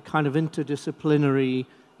create a kind of interdisciplinary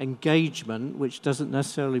engagement, which doesn't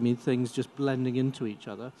necessarily mean things just blending into each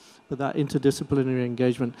other, but that interdisciplinary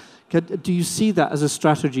engagement. Do you see that as a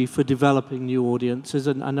strategy for developing new audiences,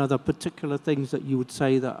 and other particular things that you would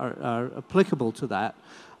say that are applicable to that?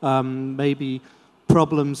 Maybe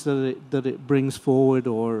problems that it brings forward,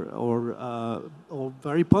 or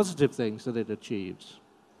very positive things that it achieves?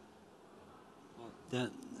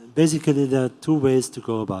 Basically, there are two ways to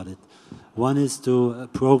go about it. One is to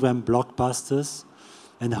program blockbusters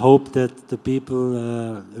and hope that the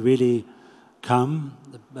people really come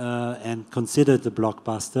and consider the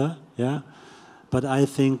blockbuster, yeah? But I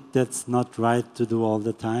think that's not right to do all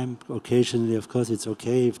the time. Occasionally, of course, it's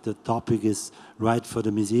okay if the topic is right for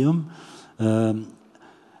the museum.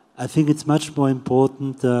 I think it's much more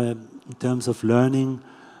important in terms of learning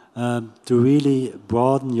to really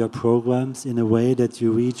broaden your programs in a way that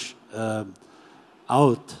you reach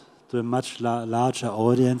out to a much larger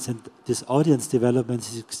audience, and this audience development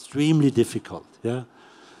is extremely difficult. Yeah,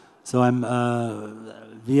 so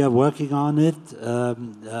we are working on it,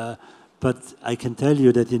 but I can tell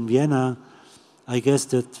you that in Vienna, I guess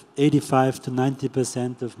that 85 to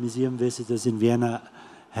 90% of museum visitors in Vienna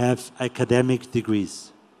have academic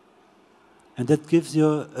degrees, and that gives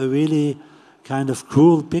you a really kind of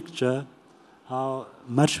cruel picture how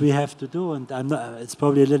much we have to do. And it's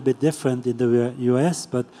probably a little bit different in the US,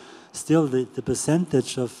 but still the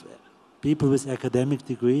percentage of people with academic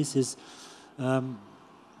degrees is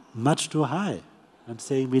much too high. I'm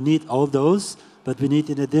saying we need all those, but we need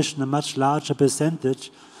in addition a much larger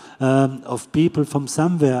percentage of people from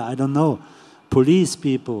somewhere, I don't know, police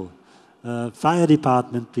people, fire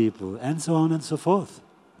department people, and so on and so forth.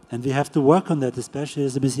 And we have to work on that, especially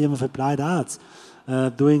as the Museum of Applied Arts,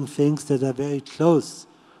 doing things that are very close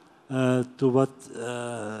to what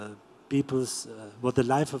what the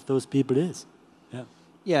life of those people is. Yeah.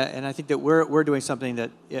 Yeah, and I think that we're doing something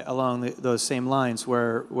that along those same lines,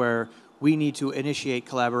 where we need to initiate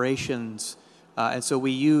collaborations, and so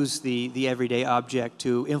we use the everyday object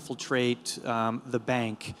to infiltrate the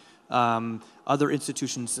bank, other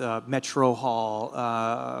institutions, Metro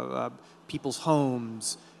Hall, people's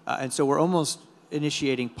homes. And so we're almost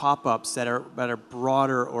initiating pop-ups that are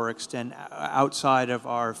broader or extend outside of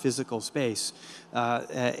our physical space,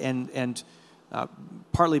 and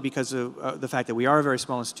partly because of the fact that we are a very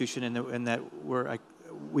small institution, and that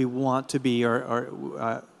we want to be,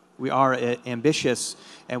 or we are ambitious,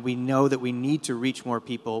 and we know that we need to reach more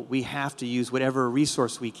people. We have to use whatever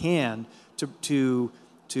resource we can to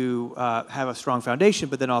have a strong foundation,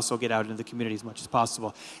 but then also get out into the community as much as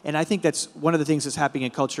possible. And I think that's one of the things that's happening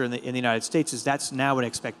in culture in the United States, is that's now an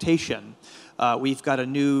expectation. We've got a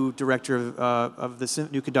new director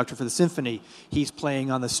new conductor for the symphony. He's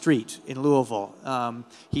playing on the street in Louisville.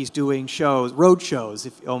 He's doing road shows,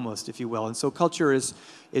 if you will. And so culture is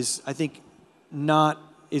I think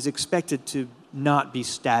is expected to not be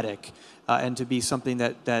static, and to be something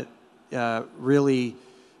that really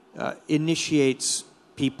initiates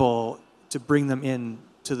people, to bring them in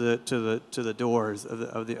to the doors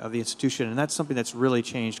of the institution, and that's something that's really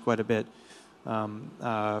changed quite a bit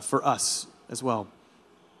for us as well.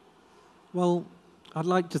 Well, I'd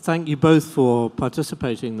like to thank you both for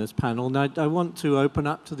participating in this panel, and I want to open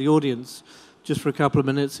up to the audience just for a couple of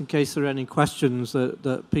minutes in case there are any questions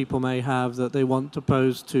that people may have that they want to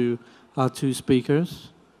pose to our two speakers.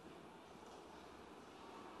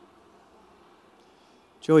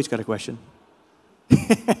 Joey's got a question.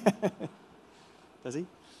 Does he?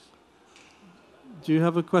 Do you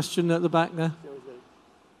have a question at the back there?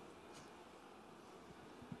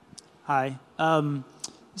 Hi.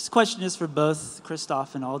 This question is for both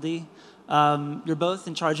Christoph and Aldy. You're both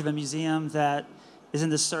in charge of a museum that is in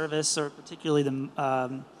the service, or particularly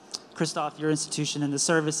Christoph, your institution, in the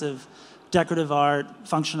service of decorative art,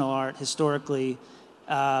 functional art, historically,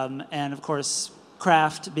 and of course,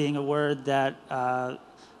 craft being a word that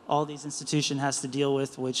all these institution has to deal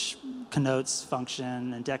with, which connotes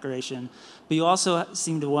function and decoration. But you also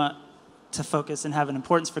seem to want to focus and have an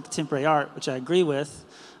importance for contemporary art, which I agree with.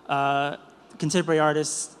 Contemporary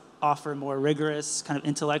artists offer more rigorous kind of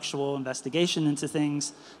intellectual investigation into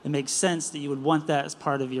things. It makes sense that you would want that as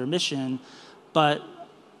part of your mission. But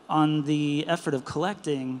on the effort of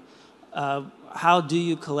collecting, how do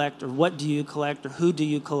you collect, or what do you collect, or who do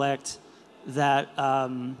you collect that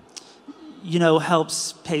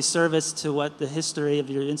helps pay service to what the history of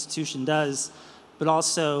your institution does, but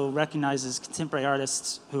also recognizes contemporary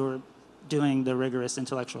artists who are doing the rigorous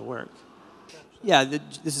intellectual work? Yeah,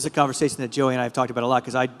 this is a conversation that Joey and I have talked about a lot,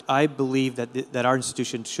 because I believe that our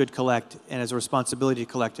institution should collect, and has a responsibility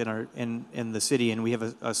to collect in the city. And we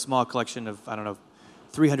have a small collection of,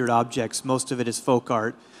 300 objects. Most of it is folk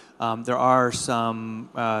art. There are some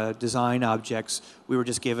design objects. We were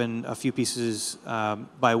just given a few pieces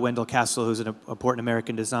by Wendell Castle, who's an important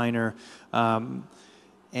American designer. And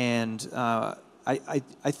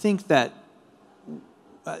I think that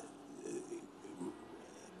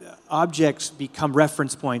objects become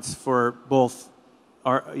reference points for both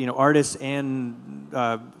artists and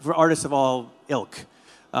for artists of all ilk.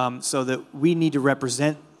 So that we need to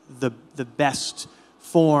represent the best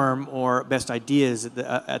form or best ideas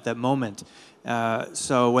at that moment.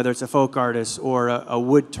 So whether it's a folk artist or a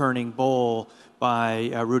wood-turning bowl by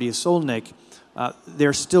Rudy Solnik,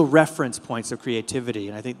 they're still reference points of creativity.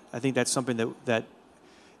 And I think that's something that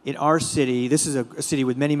in our city, this is a city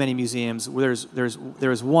with many, many museums. Where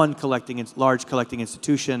there's one large collecting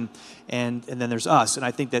institution, and then there's us. And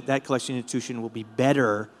I think that collection institution will be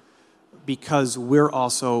better because we're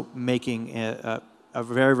also making a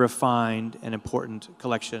very refined and important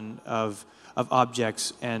collection of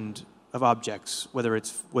objects,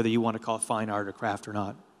 whether you want to call it fine art or craft or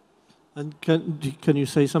not. And can you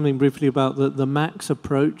say something briefly about the Max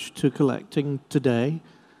approach to collecting today?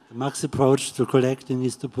 The Max approach to collecting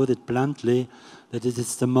is, to put it bluntly, that it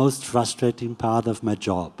is the most frustrating part of my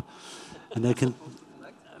job. And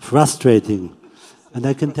frustrating. And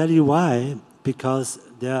I can tell you why, because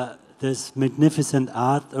there's magnificent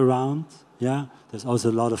art around, yeah? There's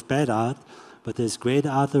also a lot of bad art, but there's great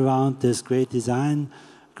art around, there's great design,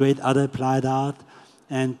 great other applied art,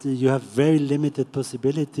 and you have very limited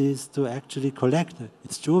possibilities to actually collect it.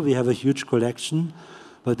 It's true, we have a huge collection,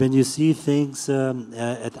 but when you see things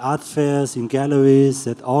at art fairs, in galleries,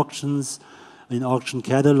 at auctions, in auction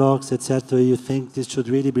catalogs, etc., you think this should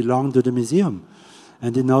really belong to the museum.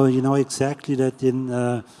 And you know exactly that in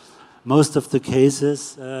most of the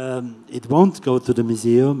cases, it won't go to the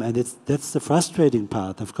museum, and that's the frustrating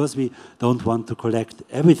part. Of course, we don't want to collect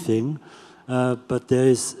everything, but there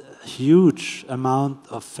is a huge amount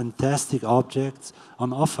of fantastic objects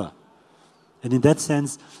on offer. And in that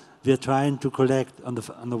sense, we are trying to collect, on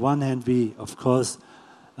the one hand, we, of course,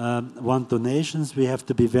 want donations. We have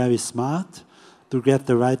to be very smart to get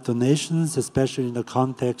the right donations, especially in the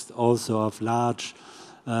context also of large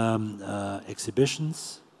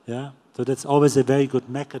exhibitions. Yeah, so that's always a very good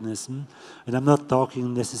mechanism. And I'm not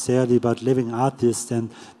talking necessarily about living artists and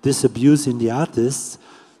disabusing the artists.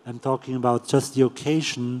 I'm talking about just the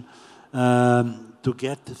occasion to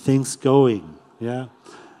get things going. Yeah,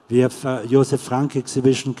 we have Josef Frank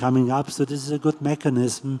exhibition coming up, so this is a good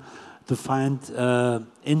mechanism to find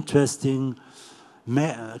interesting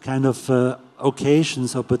kind of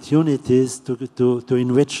occasions, opportunities to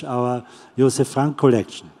enrich our Josef Frank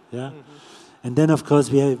collection. Yeah. Mm-hmm. And then, of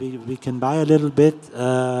course, we can buy a little bit,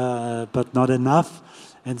 but not enough.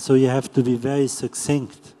 And so you have to be very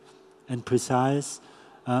succinct and precise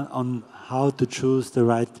on how to choose the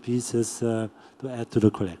right pieces to add to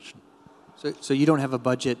the collection. So you don't have a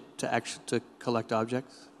budget to collect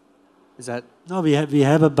objects? Is that? No, we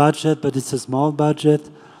have a budget, but it's a small budget.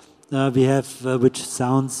 We have, which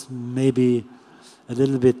sounds maybe a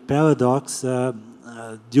little bit paradox,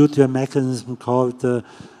 due to a mechanism called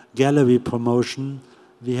gallery promotion.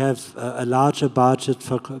 We have a larger budget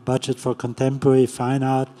for contemporary fine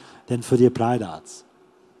art than for the applied arts.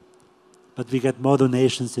 But we get more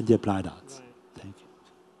donations in the applied arts. Right. Thank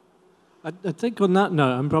you. I think on that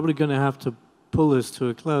note, I'm probably going to have to pull this to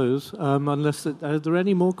a close, unless are there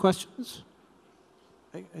any more questions?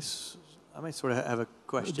 I might sort of have a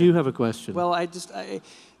question. Do you have a question? Well, are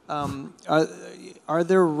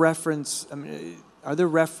there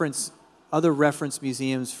other reference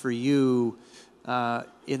museums for you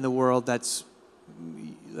in the world that's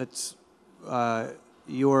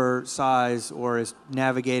your size, or is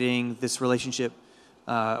navigating this relationship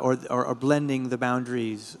or blending the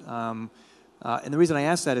boundaries? And the reason I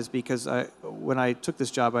ask that is because when I took this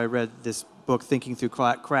job, I read this book, Thinking Through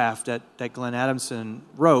Craft, that Glenn Adamson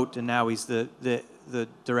wrote, and now he's the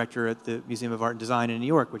director at the Museum of Art and Design in New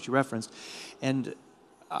York, which you referenced. And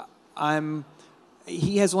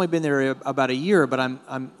he has only been there about a year, but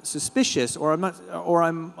I'm suspicious,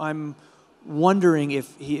 I'm wondering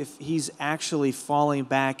if he's actually falling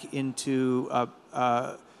back into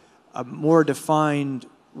a more defined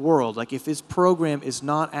world. Like if his program is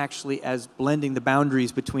not actually as blending the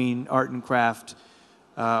boundaries between art and craft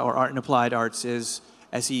or art and applied arts as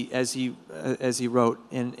he wrote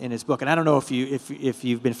in his book. And I don't know if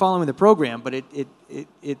you've been following the program, but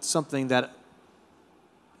it's something that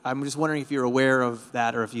I'm just wondering if you're aware of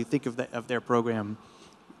that, or if you think of their program.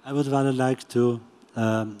 I would rather like to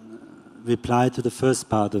reply to the first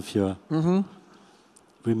part of your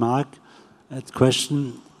remark,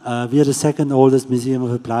 question. We are the second oldest museum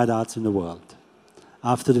of applied arts in the world,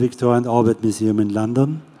 after the Victoria and Albert Museum in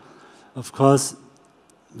London. Of course,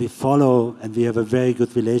 we follow and we have a very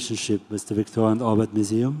good relationship with the Victoria and Albert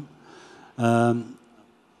Museum.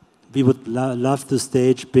 We would love to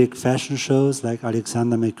stage big fashion shows like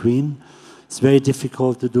Alexander McQueen. It's very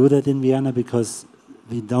difficult to do that in Vienna because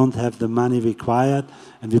we don't have the money required,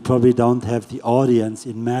 and we probably don't have the audience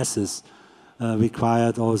in masses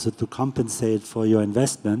required also to compensate for your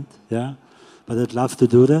investment. Yeah, but I'd love to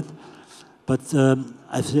do that. But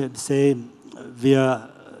I should say we are,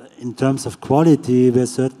 in terms of quality,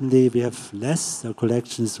 we have less. Our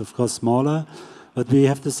collection is of course smaller, but we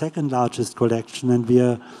have the second largest collection, and we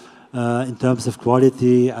are In terms of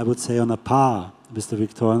quality, I would say on a par with the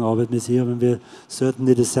Victoria and Albert Museum, and we're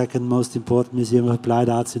certainly the second most important museum of applied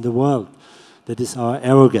arts in the world. That is our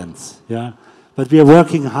arrogance, yeah. But we are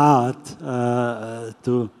working hard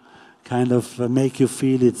to kind of make you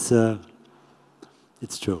feel it's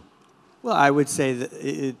true. Well, I would say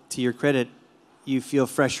that, to your credit, you feel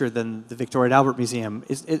fresher than the Victoria and Albert Museum.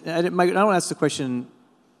 I don't want to ask the question.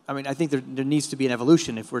 I mean, I think there needs to be an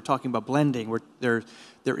evolution. If we're talking about blending, there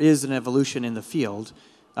is an evolution in the field.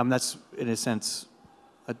 That's, in a sense...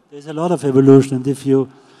 There's a lot of evolution. And if you,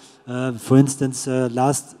 for instance,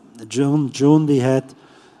 last June we had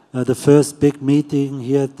the first big meeting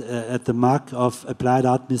here at the MAC of Applied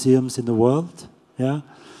Art Museums in the world, yeah?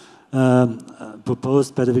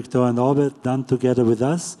 Proposed by the Victoria and Albert, done together with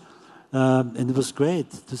us. And it was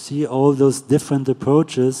great to see all those different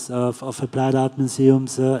approaches of applied art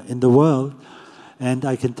museums in the world. And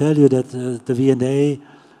I can tell you that the V&A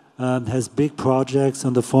has big projects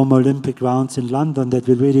on the former Olympic grounds in London that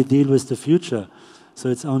will really deal with the future. So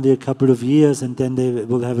it's only a couple of years and then they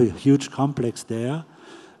will have a huge complex there.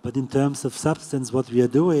 But in terms of substance, what we are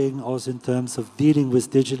doing, also in terms of dealing with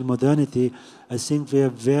digital modernity, I think we are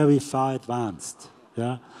very far advanced.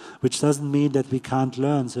 Yeah? Which doesn't mean that we can't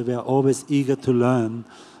learn. So we are always eager to learn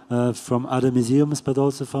from other museums, but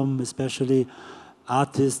also from especially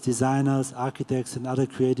artists, designers, architects, and other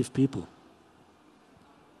creative people.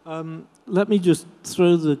 Let me just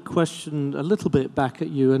throw the question a little bit back at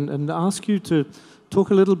you and ask you to talk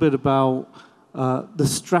a little bit about the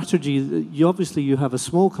strategy. Obviously, you have a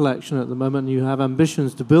small collection at the moment, and you have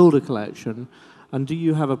ambitions to build a collection. And do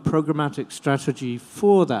you have a programmatic strategy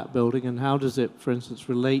for that building, and how does it, for instance,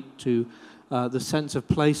 relate to the sense of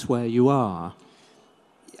place where you are?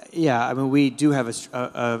 Yeah, I mean, we do have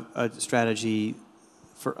a strategy.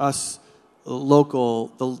 For us, the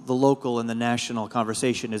local and the national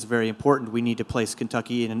conversation is very important. We need to place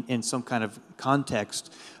Kentucky in some kind of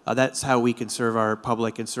context. That's how we can serve our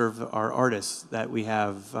public and serve our artists that we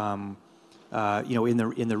have, in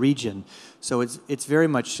the region. So it's very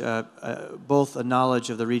much both a knowledge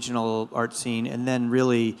of the regional art scene and then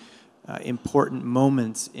really important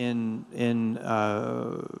moments in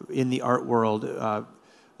the art world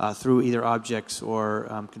through either objects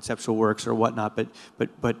or conceptual works or whatnot. But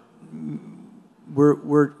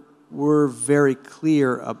we're very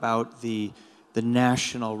clear about the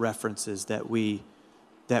national references that we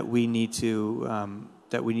need to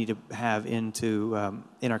have in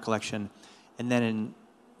our collection. And then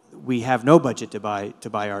we have no budget to buy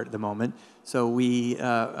art at the moment. So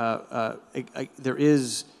there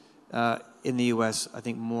is in the U.S. I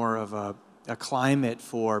think more of a climate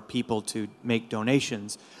for people to make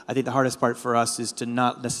donations. I think the hardest part for us is to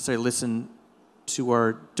not necessarily listen to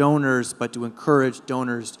our donors, but to encourage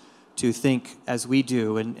donors to think as we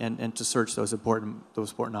do and to search those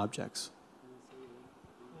important objects.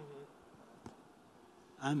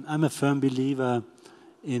 I'm a firm believer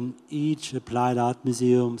in each applied art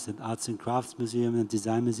museums and arts and crafts museum and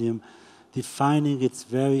design museum defining its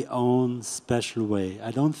very own special way.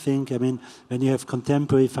 I don't think, I mean, when you have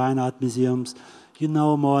contemporary fine art museums, you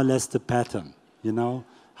know more or less the pattern, you know,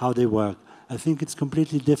 how they work. I think it's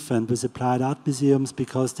completely different with applied art museums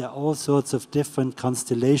because there are all sorts of different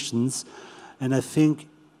constellations, and I think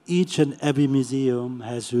each and every museum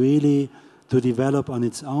has really to develop on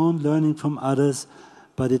its own, learning from others,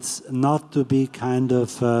 but it's not to be kind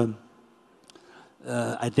of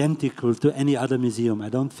identical to any other museum. I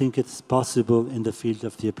don't think it's possible in the field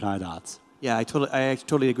of the applied arts. Yeah, I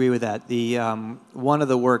totally agree with that. The one of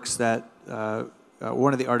the works that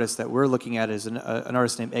one of the artists that we're looking at is an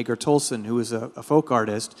artist named Edgar Tolson, who is a folk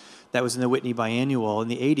artist that was in the Whitney Biennial in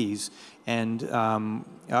the 80s, and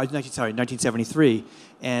 1973,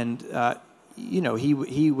 and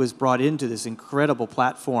he was brought into this incredible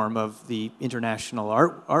platform of the international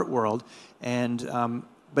art world, and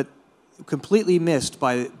but completely missed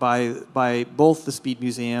by both the Speed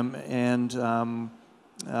Museum and our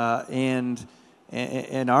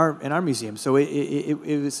museum. So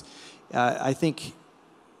it was. I think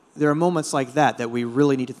there are moments like that we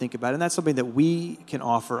really need to think about, and that's something that we can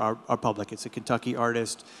offer our public. It's a Kentucky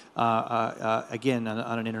artist, again,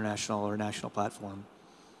 on an international or national platform.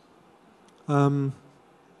 I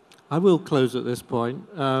will close at this point,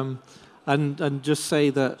 and just say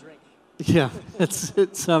that, yeah,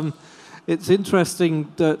 it's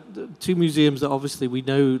interesting that two museums that obviously we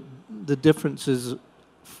know the differences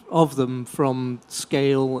of them from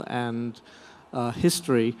scale and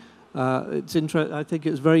history. I think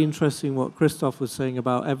it's very interesting what Christoph was saying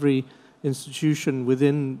about every institution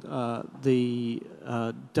within the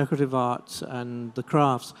decorative arts and the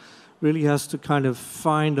crafts really has to kind of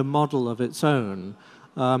find a model of its own,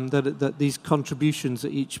 that these contributions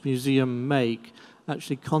that each museum make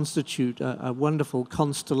actually constitute a wonderful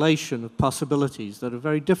constellation of possibilities that are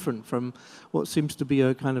very different from what seems to be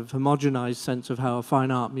a kind of homogenized sense of how a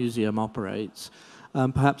fine art museum operates,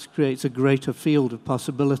 perhaps creates a greater field of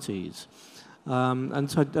possibilities. And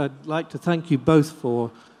so I'd like to thank you both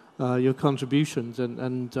for your contributions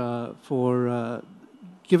and for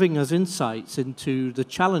giving us insights into the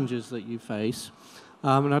challenges that you face.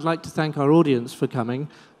 And I'd like to thank our audience for coming,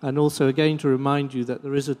 and also again to remind you that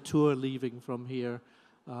there is a tour leaving from here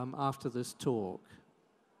after this talk.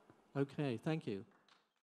 Okay, thank you.